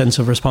feel that sense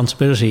of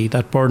responsibility,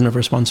 that burden of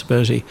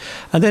responsibility.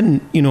 And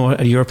then,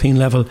 at a European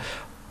level,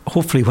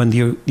 hopefully when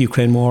the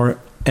Ukraine war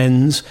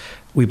ends,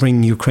 we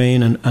bring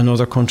Ukraine and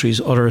other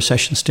countries, other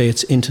accession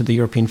states into the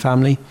European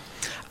family.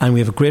 And we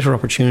have a greater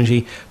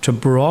opportunity to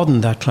broaden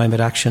that climate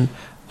action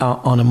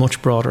on a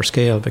much broader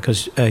scale,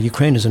 because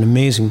Ukraine is an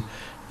amazing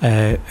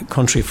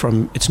country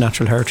from its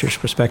natural heritage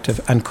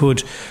perspective, and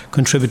could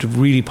contribute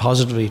really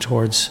positively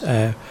towards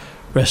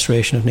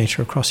restoration of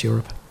nature across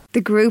Europe. The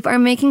group are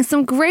making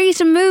some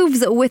great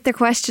moves with their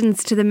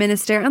questions to the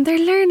Minister, and they're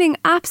learning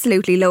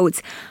absolutely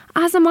loads.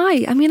 As am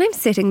I. I mean, I'm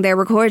sitting there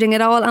recording it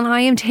all, and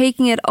I am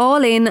taking it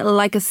all in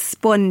like a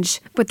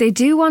sponge. But they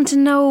do want to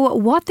know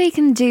what they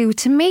can do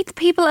to make the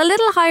people a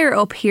little higher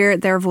up hear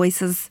their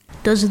voices.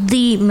 Does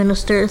the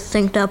Minister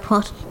think that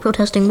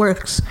protesting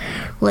works?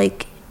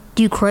 Like,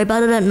 do you cry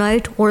about it at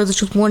night, or is it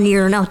just one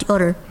ear and out the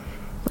other?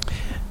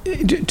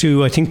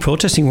 Do I think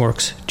protesting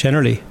works,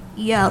 generally?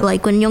 Yeah,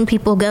 like when young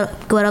people go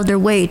out of their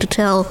way to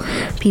tell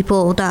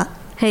people that,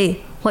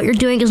 hey, what you're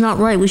doing is not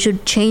right, we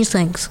should change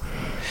things.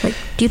 Like,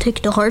 do you take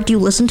it to heart? Do you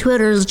listen to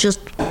it, or is it just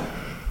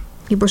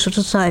you brush it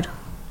aside?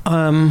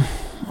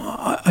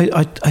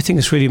 I think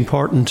it's really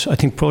important. I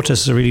think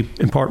protest is a really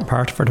important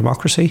part of our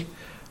democracy.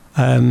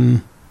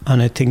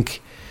 And I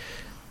think,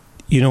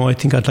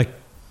 I'd like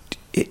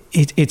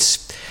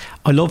it's.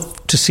 I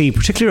love to see,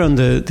 particularly on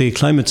the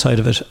climate side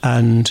of it,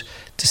 and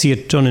to see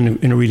it done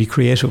in a really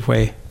creative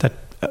way that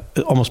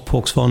almost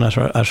pokes fun at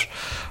and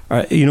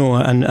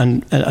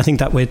I think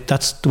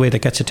that's the way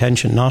that gets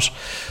attention, not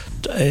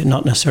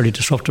necessarily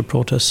disruptive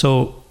protests.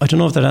 So I don't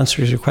know if that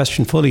answers your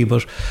question fully,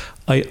 but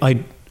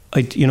I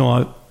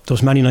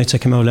those many nights I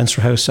came out of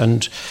Leinster House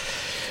and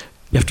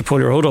you have to pull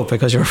your hood up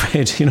because you're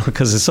afraid,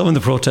 because some of the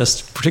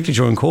protests, particularly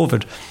during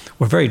COVID,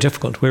 were very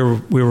difficult. We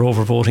were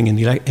over voting in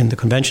the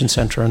convention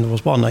centre, and there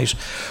was one night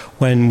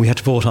when we had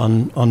to vote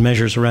on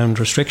measures around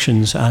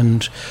restrictions,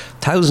 and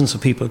thousands of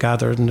people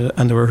gathered,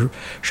 and there were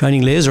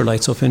shining laser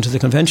lights up into the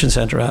convention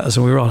centre as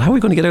we were all, how are we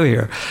going to get out of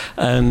here?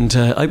 And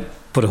I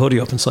put a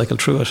hoodie up and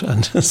cycled through it,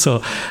 and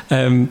so,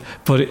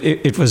 but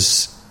it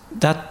was,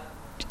 that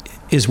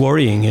is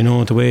worrying,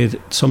 the way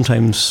that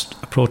sometimes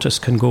a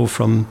protest can go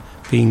from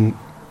being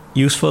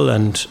useful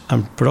and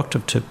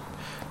productive to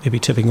maybe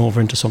tipping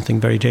over into something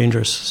very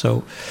dangerous.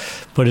 So,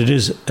 but it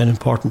is an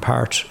important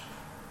part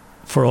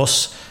for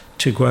us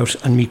to go out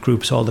and meet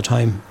groups all the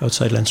time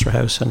outside Leinster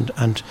House,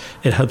 and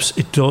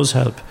it does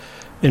help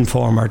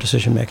inform our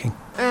decision making.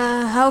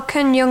 How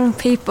can young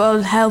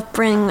people help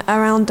bring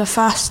around a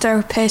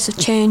faster pace of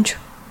change?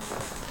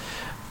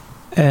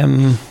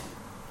 I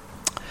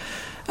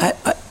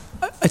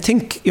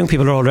think young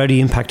people are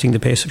already impacting the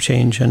pace of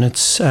change, and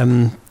it's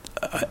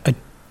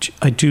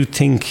I do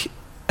think,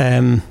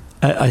 as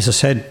I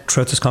said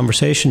throughout this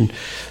conversation,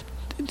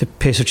 the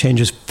pace of change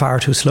is far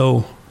too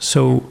slow.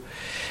 So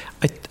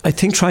I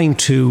think trying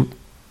to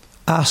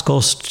ask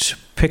us to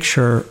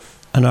picture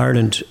an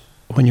Ireland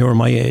when you're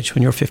my age,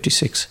 when you're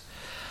 56,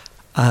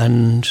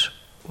 and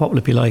what will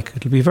it be like?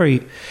 It'll be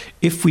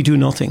if we do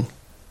nothing,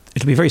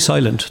 it'll be very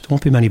silent. There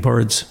won't be many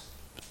birds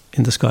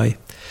in the sky.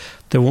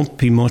 There won't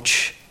be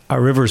much.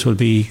 Our rivers will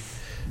be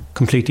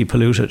completely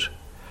polluted.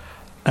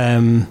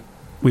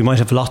 We might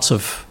have lots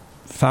of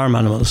farm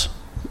animals,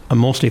 and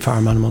mostly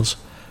farm animals,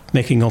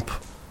 making up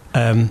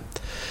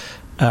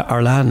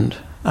our land,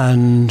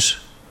 and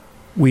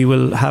we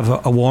will have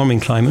a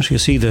warming climate. You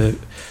see the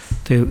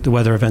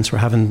weather events we're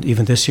having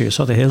even this year. You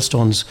saw the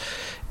hailstones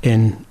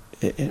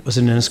was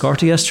in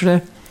Enniscorthy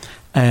yesterday,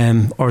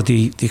 or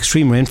the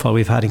extreme rainfall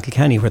we've had in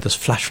Kilkenny, where there's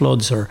flash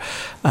floods,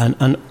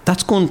 and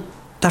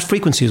that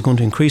frequency is going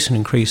to increase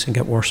and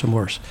get worse and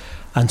worse,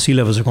 and sea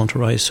levels are going to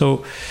rise.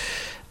 So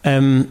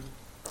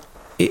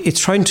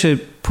it's trying to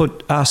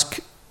ask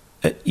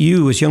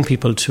you as young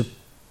people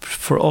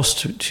for us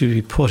to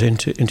be put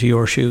into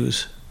your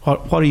shoes.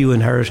 What are you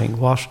inheriting?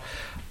 What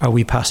are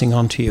we passing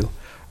on to you?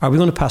 Are we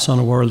going to pass on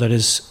a world that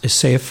is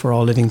safe for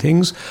all living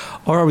things,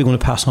 or are we going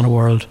to pass on a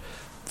world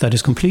that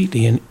is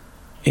completely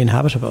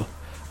inhabitable?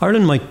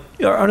 Ireland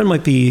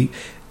might be,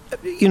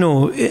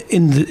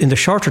 in the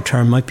shorter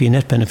term, might be a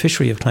net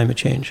beneficiary of climate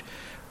change.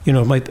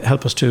 It might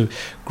help us to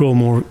grow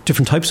more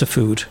different types of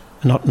food,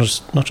 not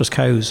just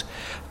cows.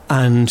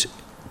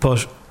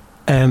 But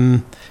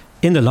in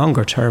the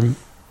longer term,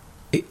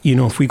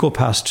 if we go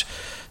past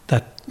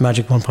that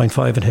magic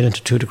 1.5 and head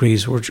into 2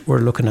 degrees, we're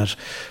looking at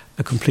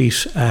a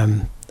complete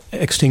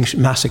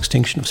mass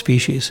extinction of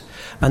species.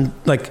 And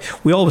like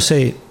we always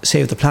say,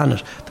 save the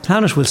planet. The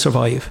planet will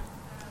survive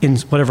in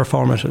whatever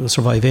format it will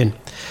survive in.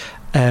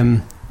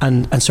 And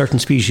certain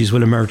species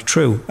will emerge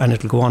through, and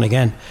it'll go on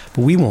again,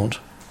 but we won't.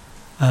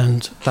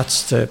 And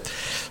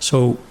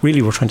so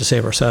really we're trying to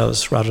save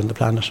ourselves rather than the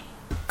planet.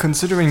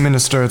 Considering,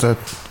 Minister, the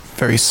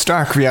very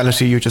stark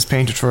reality you just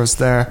painted for us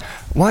there,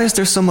 why is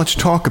there so much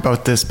talk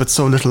about this but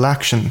so little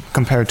action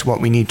compared to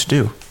what we need to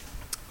do?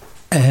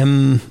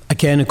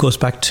 Again, it goes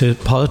back to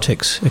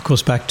politics. It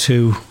goes back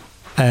to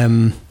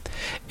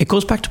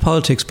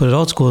politics, but it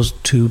also goes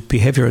to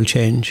behavioural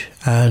change.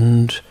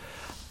 And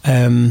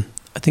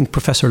I think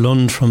Professor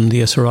Lund from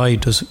the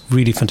E03 does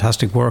really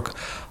fantastic work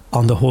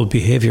on the whole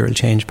behavioural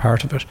change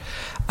part of it.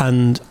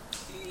 And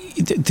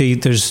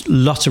there's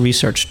lots of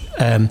research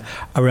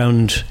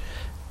around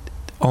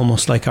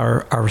almost like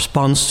our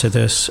response to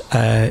this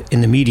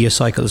in the media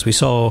cycles. We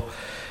saw,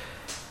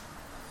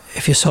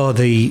 if you saw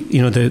the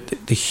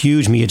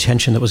huge media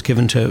attention that was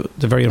given to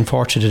the very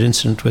unfortunate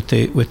incident with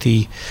the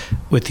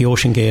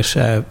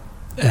OceanGate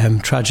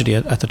tragedy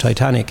at the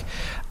Titanic,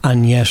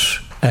 and yet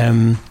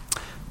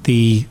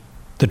the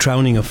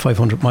drowning of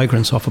 500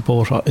 migrants off a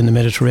boat in the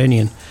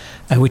Mediterranean,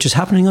 which is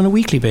happening on a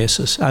weekly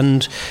basis.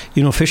 And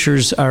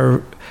fishers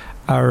are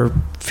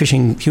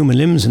fishing human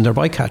limbs in their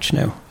bycatch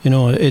now.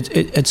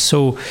 It's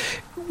so,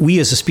 we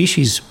as a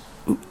species,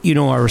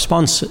 our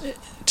response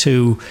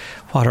to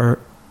what are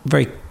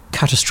very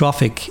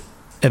catastrophic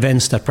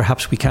events that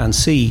perhaps we can't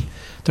see,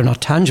 they're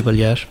not tangible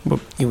yet, but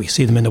we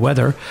see them in the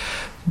weather,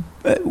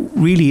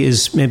 really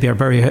is maybe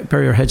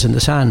bury our heads in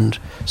the sand.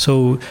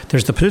 So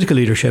there's the political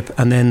leadership,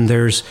 and then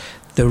there's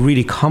the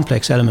really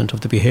complex element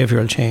of the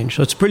behavioural change.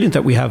 So it's brilliant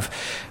that we have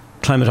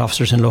climate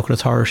officers in local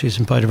authorities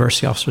and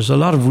biodiversity officers. A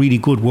lot of really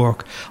good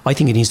work. I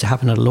think it needs to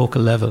happen at a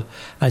local level.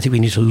 I think we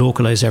need to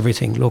localise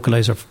everything,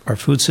 localise our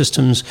food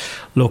systems,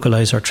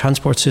 localise our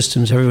transport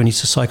systems. Everyone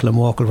needs to cycle and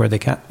walk where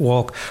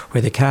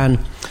they can.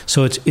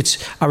 So it's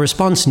our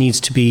response needs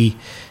to be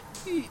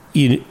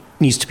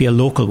a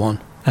local one.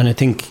 And I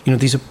think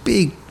these are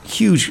big,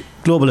 huge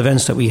global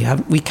events that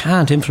we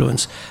can't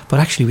influence, but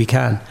actually we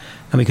can,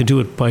 and we can do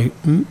it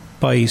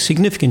by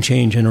significant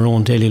change in our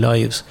own daily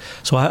lives.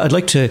 So I'd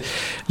like to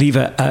leave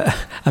a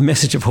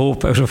message of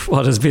hope out of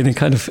what has been a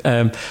kind of,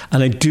 and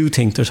I do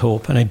think there's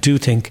hope, and I do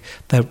think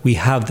that we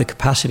have the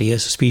capacity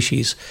as a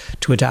species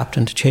to adapt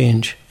and to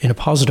change in a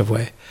positive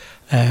way.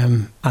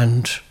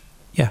 And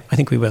yeah, I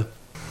think we will.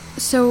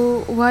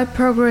 So why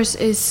progress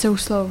is so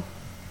slow?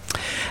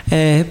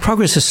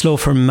 Progress is slow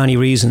for many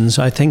reasons.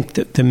 I think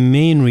that the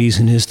main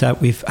reason is that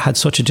we've had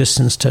such a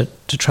distance to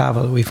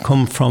travel. We've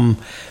come from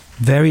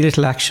very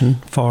little action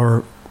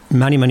for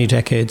many, many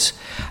decades,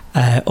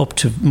 up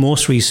to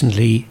most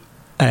recently,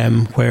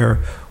 where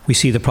we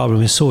see the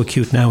problem is so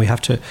acute now we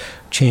have to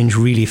change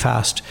really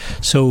fast.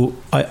 So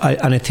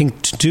I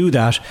think to do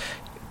that,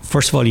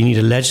 first of all, you need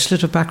a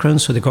legislative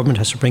background, so the government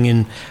has to bring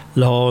in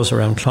laws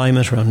around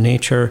climate, around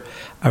nature,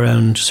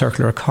 around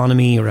circular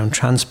economy, around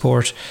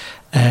transport,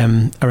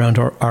 around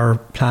our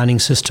planning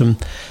system.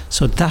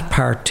 So that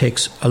part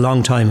takes a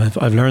long time.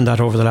 I've learned that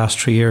over the last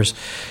 3 years.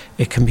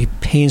 It can be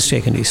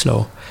painstakingly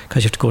slow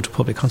because you have to go to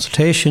public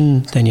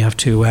consultation, then you have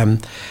to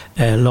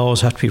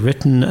laws have to be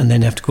written, and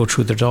then you have to go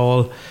through the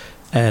Dáil.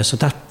 So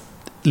that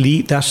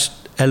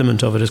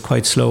element of it is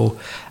quite slow.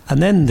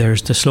 And then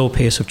there's the slow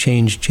pace of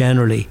change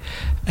generally.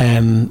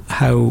 And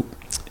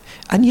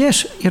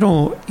yet,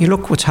 you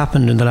look what's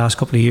happened in the last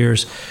couple of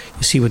years.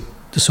 You see with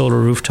the solar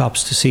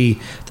rooftops,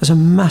 there's a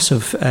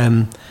massive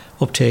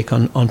uptake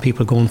on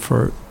people going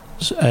for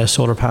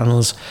solar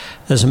panels.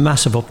 There's a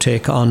massive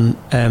uptake on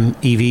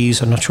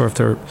EVs. I'm not sure if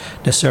they're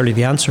necessarily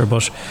the answer,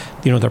 but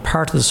they're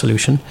part of the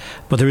solution.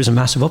 But there is a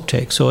massive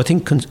uptake. So I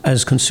think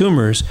as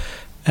consumers,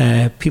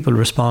 people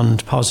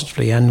respond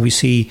positively, and we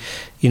see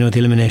the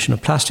elimination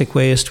of plastic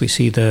waste. We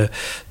see the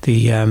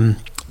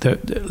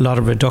lot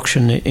of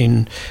reduction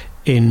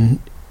in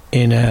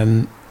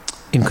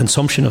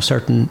consumption of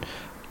certain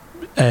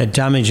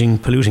damaging,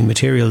 polluting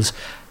materials.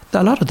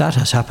 A lot of that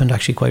has happened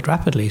actually quite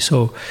rapidly.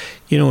 So,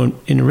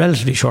 in a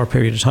relatively short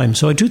period of time.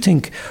 So I do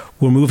think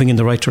we're moving in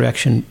the right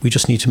direction. We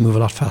just need to move a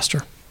lot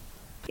faster.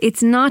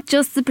 It's not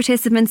just the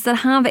participants that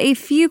have a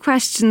few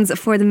questions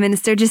for the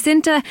Minister.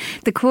 Jacinta,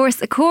 the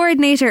course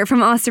coordinator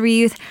from Ossory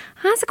Youth,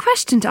 has a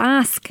question to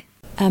ask.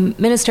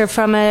 Minister,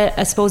 from a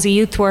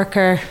youth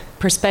worker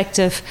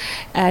perspective,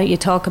 you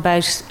talk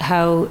about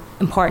how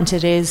important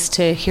it is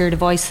to hear the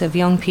voice of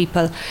young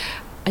people.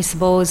 I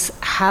suppose,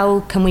 how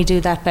can we do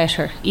that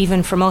better?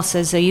 Even from us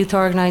as a youth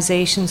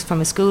organisations,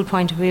 from a school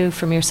point of view,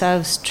 from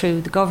yourselves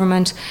through the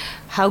government,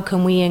 how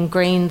can we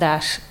ingrain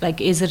that?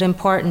 Is it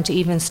important to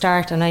even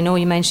start? And I know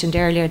you mentioned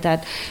earlier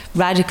that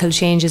radical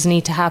changes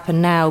need to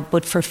happen now,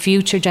 but for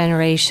future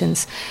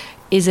generations,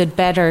 is it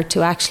better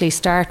to actually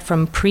start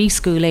from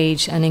preschool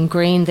age and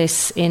ingrain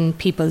this in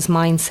people's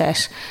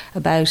mindset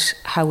about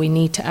how we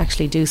need to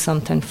actually do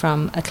something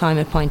from a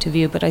climate point of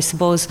view? But I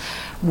suppose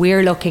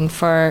we're looking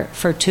for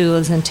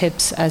tools and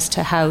tips as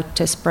to how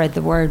to spread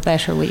the word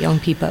better with young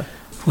people.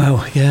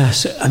 Well,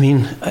 yes. I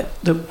mean,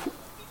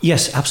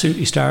 yes,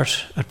 absolutely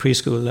start at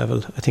preschool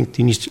level. I think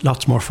you need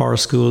lots more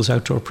forest schools,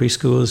 outdoor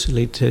preschools,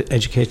 to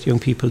educate young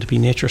people to be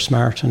nature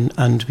smart and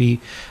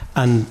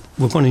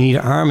we're going to need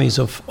armies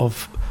of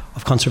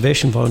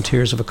conservation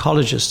volunteers, of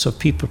ecologists, of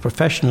people,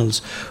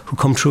 professionals who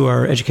come through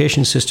our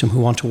education system who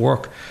want to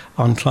work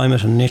on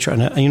climate and nature.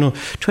 And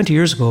 20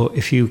 years ago,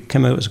 if you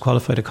came out as a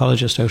qualified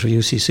ecologist out of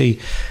UCC,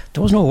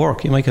 there was no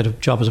work. You might get a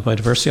job as a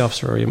biodiversity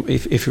officer, or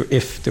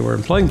if they were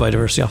employing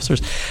biodiversity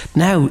officers.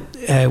 Now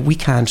we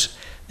can't.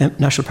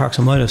 National Parks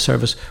and Wildlife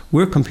Service,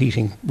 we're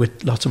competing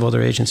with lots of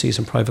other agencies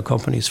and private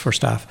companies for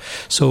staff.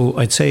 So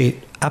I'd say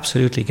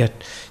absolutely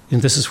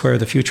this is where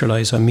the future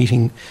lies. I'm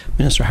meeting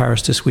Minister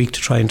Harris this week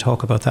to try and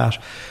talk about that,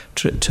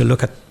 to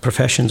look at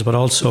professions, but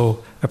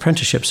also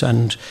apprenticeships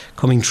and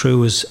coming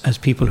through as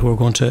people who are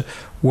going to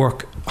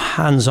work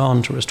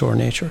hands-on to restore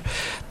nature.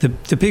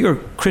 The bigger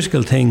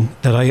critical thing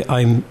that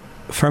I'm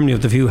firmly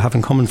of the view,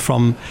 having come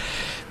from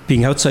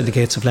being outside the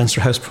gates of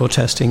Leinster House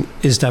protesting,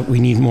 is that we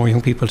need more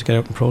young people to get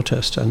out and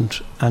protest and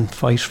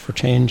fight for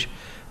change.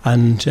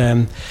 And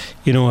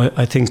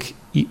I think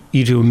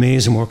you do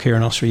amazing work here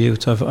in Ossory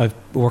Youth. I've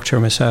worked here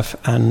myself,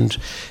 and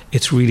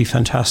it's really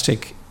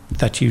fantastic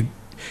that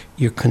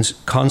you're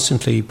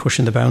constantly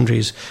pushing the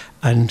boundaries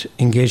and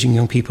engaging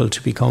young people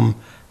to become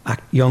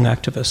young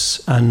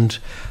activists and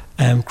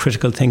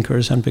critical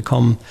thinkers, and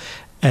become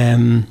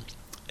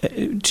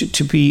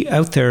to be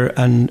out there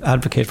and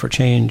advocate for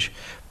change.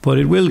 But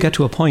it will get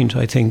to a point,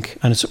 I think,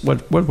 and it's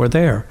we're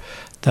there,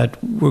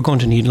 that we're going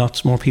to need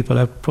lots more people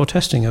out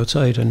protesting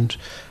outside and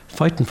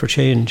fighting for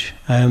change.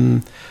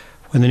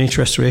 when the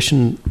nature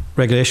restoration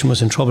regulation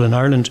was in trouble in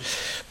Ireland,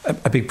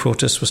 a big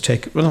protest was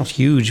taken, well, not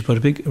huge, but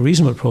a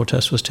reasonable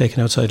protest was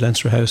taken outside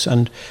Leinster House,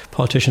 and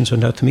politicians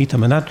went out to meet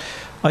them. And that,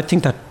 I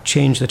think that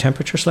changed the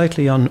temperature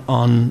slightly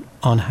on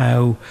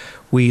how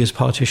we as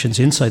politicians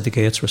inside the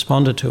gates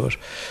responded to it.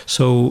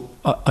 So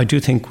I do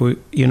think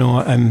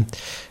I'm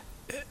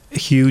a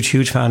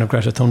huge fan of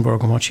Greta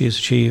Thunberg and what she has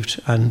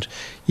achieved, and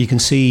you can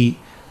see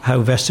how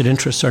vested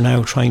interests are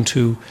now trying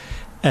to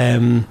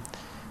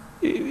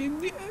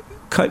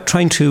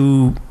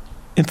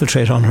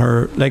infiltrate on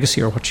her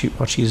legacy or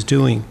what she is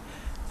doing,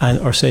 and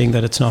or saying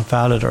that it's not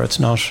valid or it's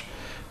not,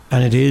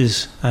 and it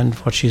is, and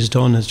what she has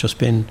done has just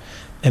been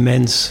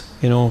immense,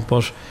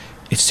 but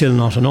it's still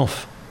not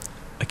enough.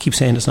 I keep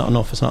saying it's not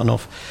enough.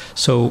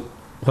 So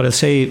what I'll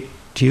say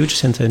to you,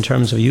 Jacinta, in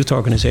terms of a youth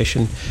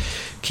organisation,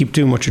 keep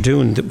doing what you're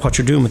doing. What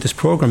you're doing with this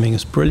programming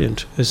is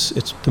brilliant.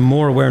 It's the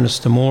more awareness,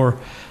 the more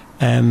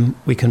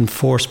we can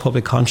force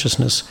public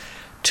consciousness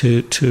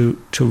to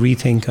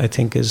rethink, I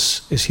think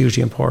is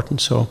hugely important.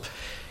 So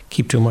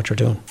keep doing what you're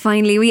doing.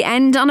 Finally, we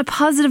end on a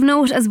positive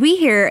note as we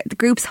hear the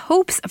group's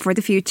hopes for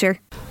the future.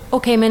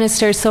 Okay,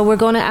 Minister, so we're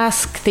going to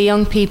ask the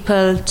young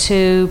people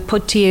to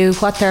put to you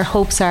what their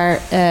hopes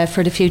are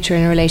for the future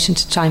in relation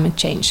to climate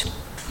change.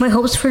 My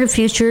hopes for the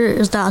future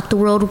is that the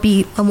world will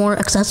be a more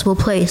accessible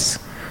place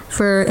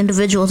for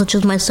individuals such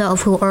as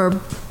myself who are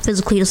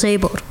physically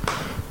disabled.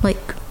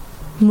 Like,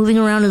 moving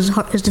around is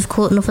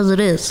difficult enough as it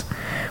is,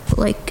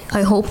 but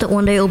I hope that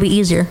one day it'll be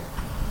easier.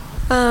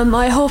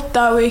 I hope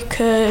that we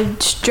could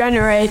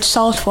generate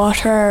salt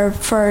water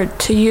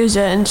to use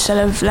it instead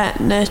of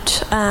letting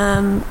it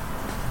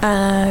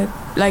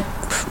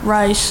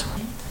rise.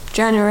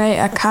 Generate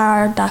a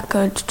car that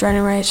could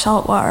generate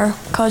salt water,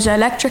 because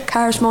electric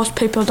cars most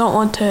people don't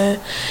want to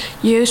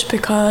use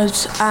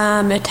because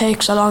it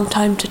takes a long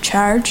time to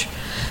charge.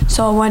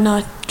 So why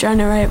not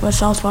generate with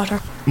salt water?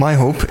 My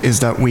hope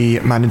is that we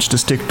manage to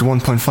stick to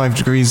 1.5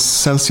 degrees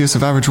Celsius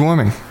of average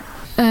warming.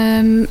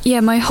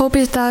 My hope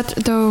is that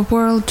the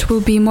world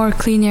will be more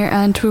cleaner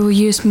and we will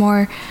use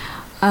more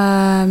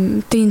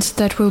things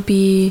that will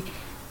be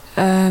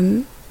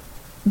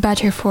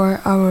better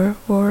for our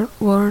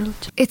world.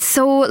 It's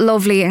so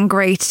lovely and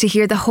great to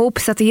hear the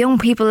hopes that the young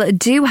people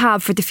do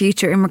have for the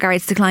future in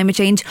regards to climate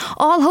change,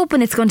 all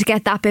hoping it's going to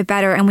get that bit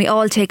better and we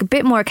all take a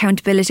bit more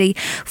accountability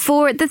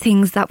for the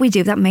things that we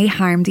do that may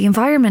harm the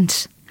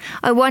environment.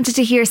 I wanted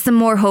to hear some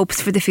more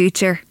hopes for the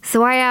future,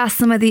 so I asked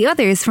some of the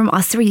others from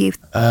E03 Youth.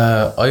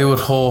 I would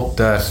hope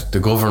that the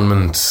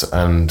government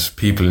and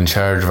people in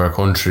charge of our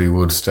country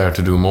would start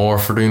to do more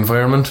for the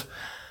environment.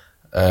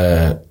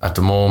 At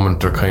the moment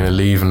they're kind of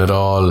leaving it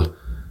all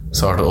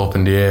sort of up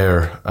in the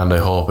air, and I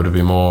hope it'll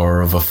be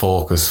more of a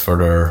focus for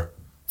their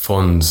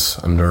funds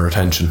and their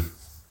attention.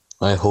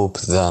 I hope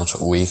that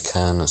we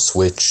can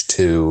switch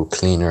to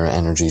cleaner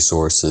energy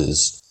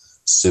sources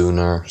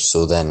sooner,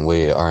 so then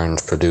we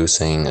aren't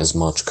producing as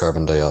much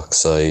carbon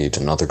dioxide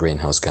and other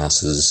greenhouse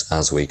gases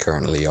as we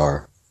currently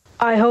are.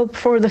 I hope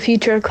for the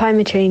future of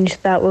climate change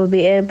that we'll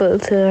be able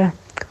to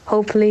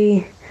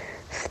hopefully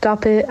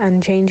stop it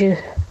and change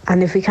it.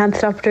 And if we can't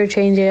stop it or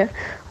change it,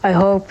 I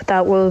hope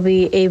that we'll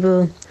be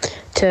able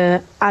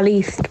to at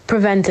least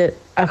prevent it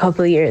a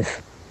couple of years.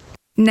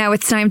 Now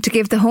it's time to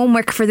give the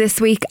homework for this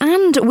week,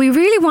 and we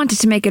really wanted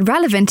to make it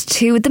relevant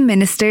to the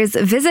Minister's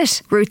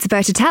visit. Ruth's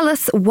about to tell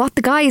us what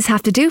the guys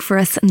have to do for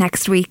us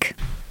next week.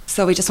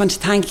 So we just want to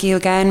thank you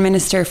again,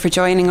 Minister, for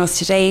joining us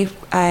today.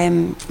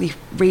 We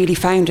really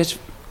found it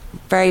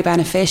very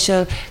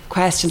beneficial.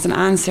 Questions and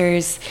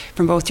answers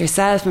from both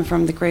yourself and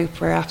from the group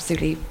were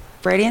absolutely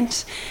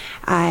brilliant.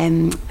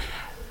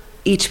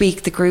 Each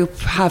week the group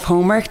have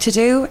homework to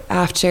do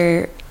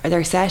after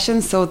their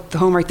sessions. So the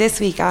homework this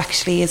week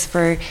actually is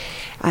for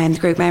the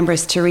group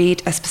members to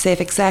read a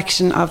specific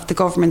section of the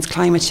government's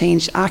climate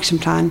change action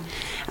plan,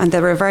 and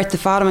they'll revert the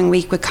following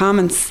week with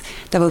comments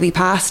that will be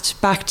passed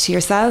back to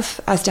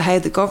yourself as to how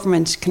the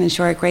government can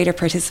ensure greater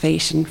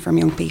participation from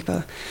young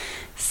people.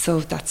 So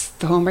that's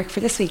the homework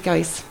for this week,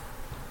 guys.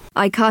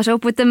 I caught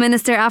up with the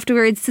Minister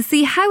afterwards to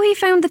see how he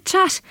found the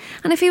chat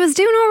and if he was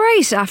doing all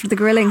right after the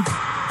grilling.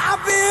 I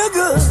feel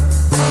good.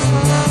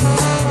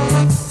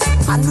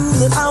 I knew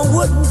that I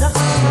wouldn't.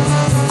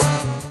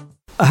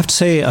 I have to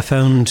say I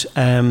found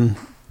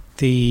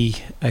the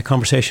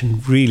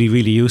conversation really,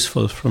 really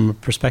useful from a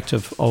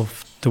perspective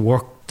of the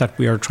work that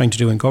we are trying to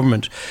do in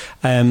government.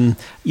 I'm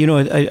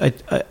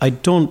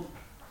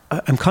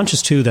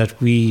conscious too that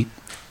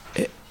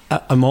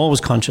I'm always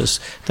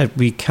conscious that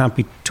we can't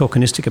be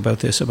tokenistic about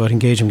this, about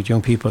engaging with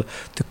young people.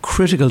 The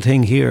critical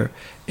thing here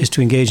is to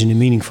engage in a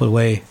meaningful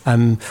way.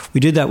 We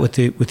did that with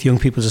the Young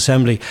People's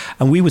Assembly,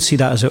 and we would see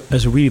that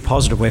as a really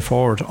positive way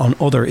forward on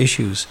other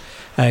issues,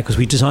 because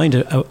we designed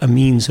a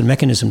means and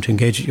mechanism to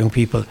engage with young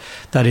people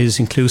that is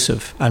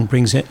inclusive and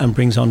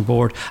brings on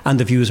board, and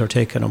the views are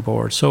taken on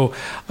board. So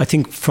I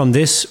think from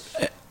this,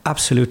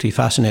 absolutely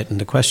fascinating.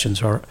 The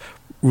questions are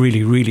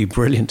really, really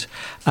brilliant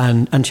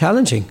and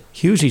challenging,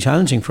 hugely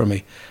challenging for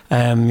me,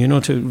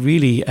 to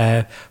really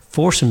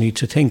forcing me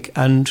to think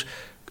and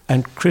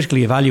and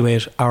critically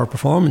evaluate our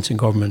performance in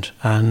government.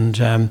 And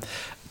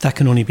that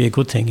can only be a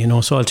good thing, you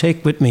know. So I'll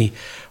take with me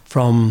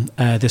from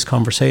this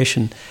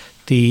conversation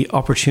the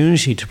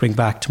opportunity to bring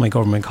back to my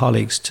government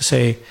colleagues to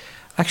say,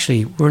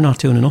 actually, we're not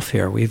doing enough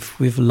here.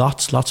 We've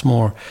lots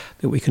more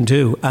that we can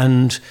do,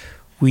 and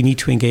we need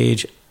to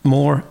engage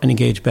more and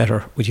engage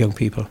better with young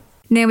people.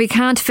 Now, we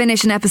can't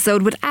finish an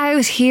episode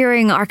without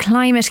hearing our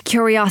climate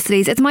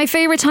curiosities. It's my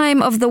favourite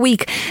time of the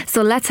week.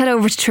 So let's head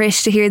over to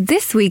Trish to hear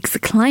this week's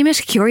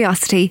climate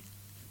curiosity.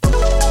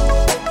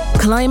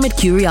 Climate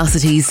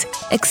Curiosities,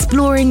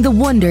 exploring the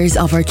wonders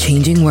of our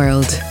changing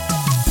world.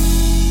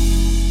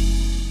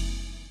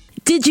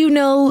 Did you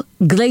know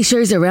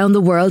glaciers around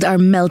the world are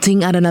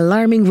melting at an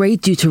alarming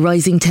rate due to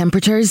rising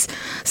temperatures?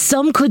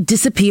 Some could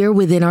disappear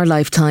within our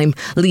lifetime,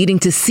 leading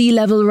to sea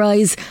level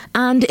rise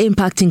and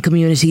impacting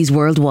communities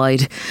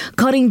worldwide.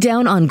 Cutting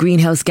down on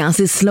greenhouse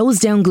gases slows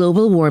down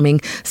global warming,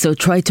 so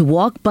try to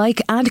walk,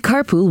 bike and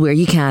carpool where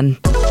you can.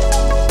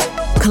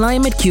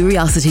 Climate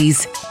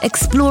Curiosities,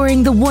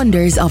 exploring the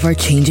wonders of our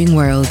changing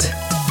world.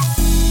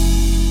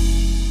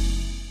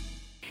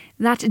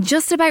 That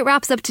just about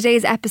wraps up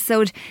today's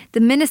episode. The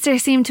Minister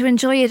seemed to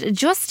enjoy it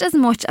just as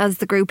much as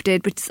the group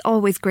did, which is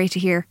always great to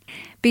hear.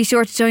 Be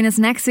sure to join us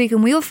next week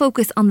and we'll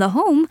focus on the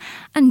home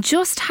and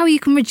just how you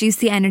can reduce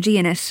the energy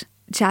in it.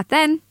 Chat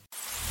then.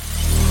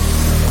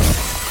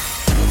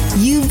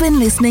 You've been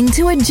listening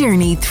to a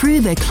journey through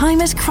the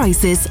climate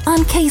crisis on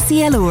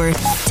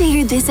KCLR. To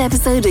hear this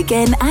episode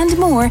again and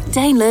more,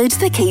 download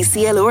the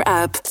KCLR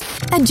app.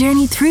 A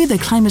Journey Through the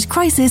Climate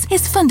Crisis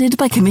is funded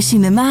by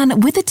Commission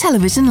Noonan with a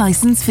television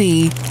licence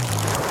fee.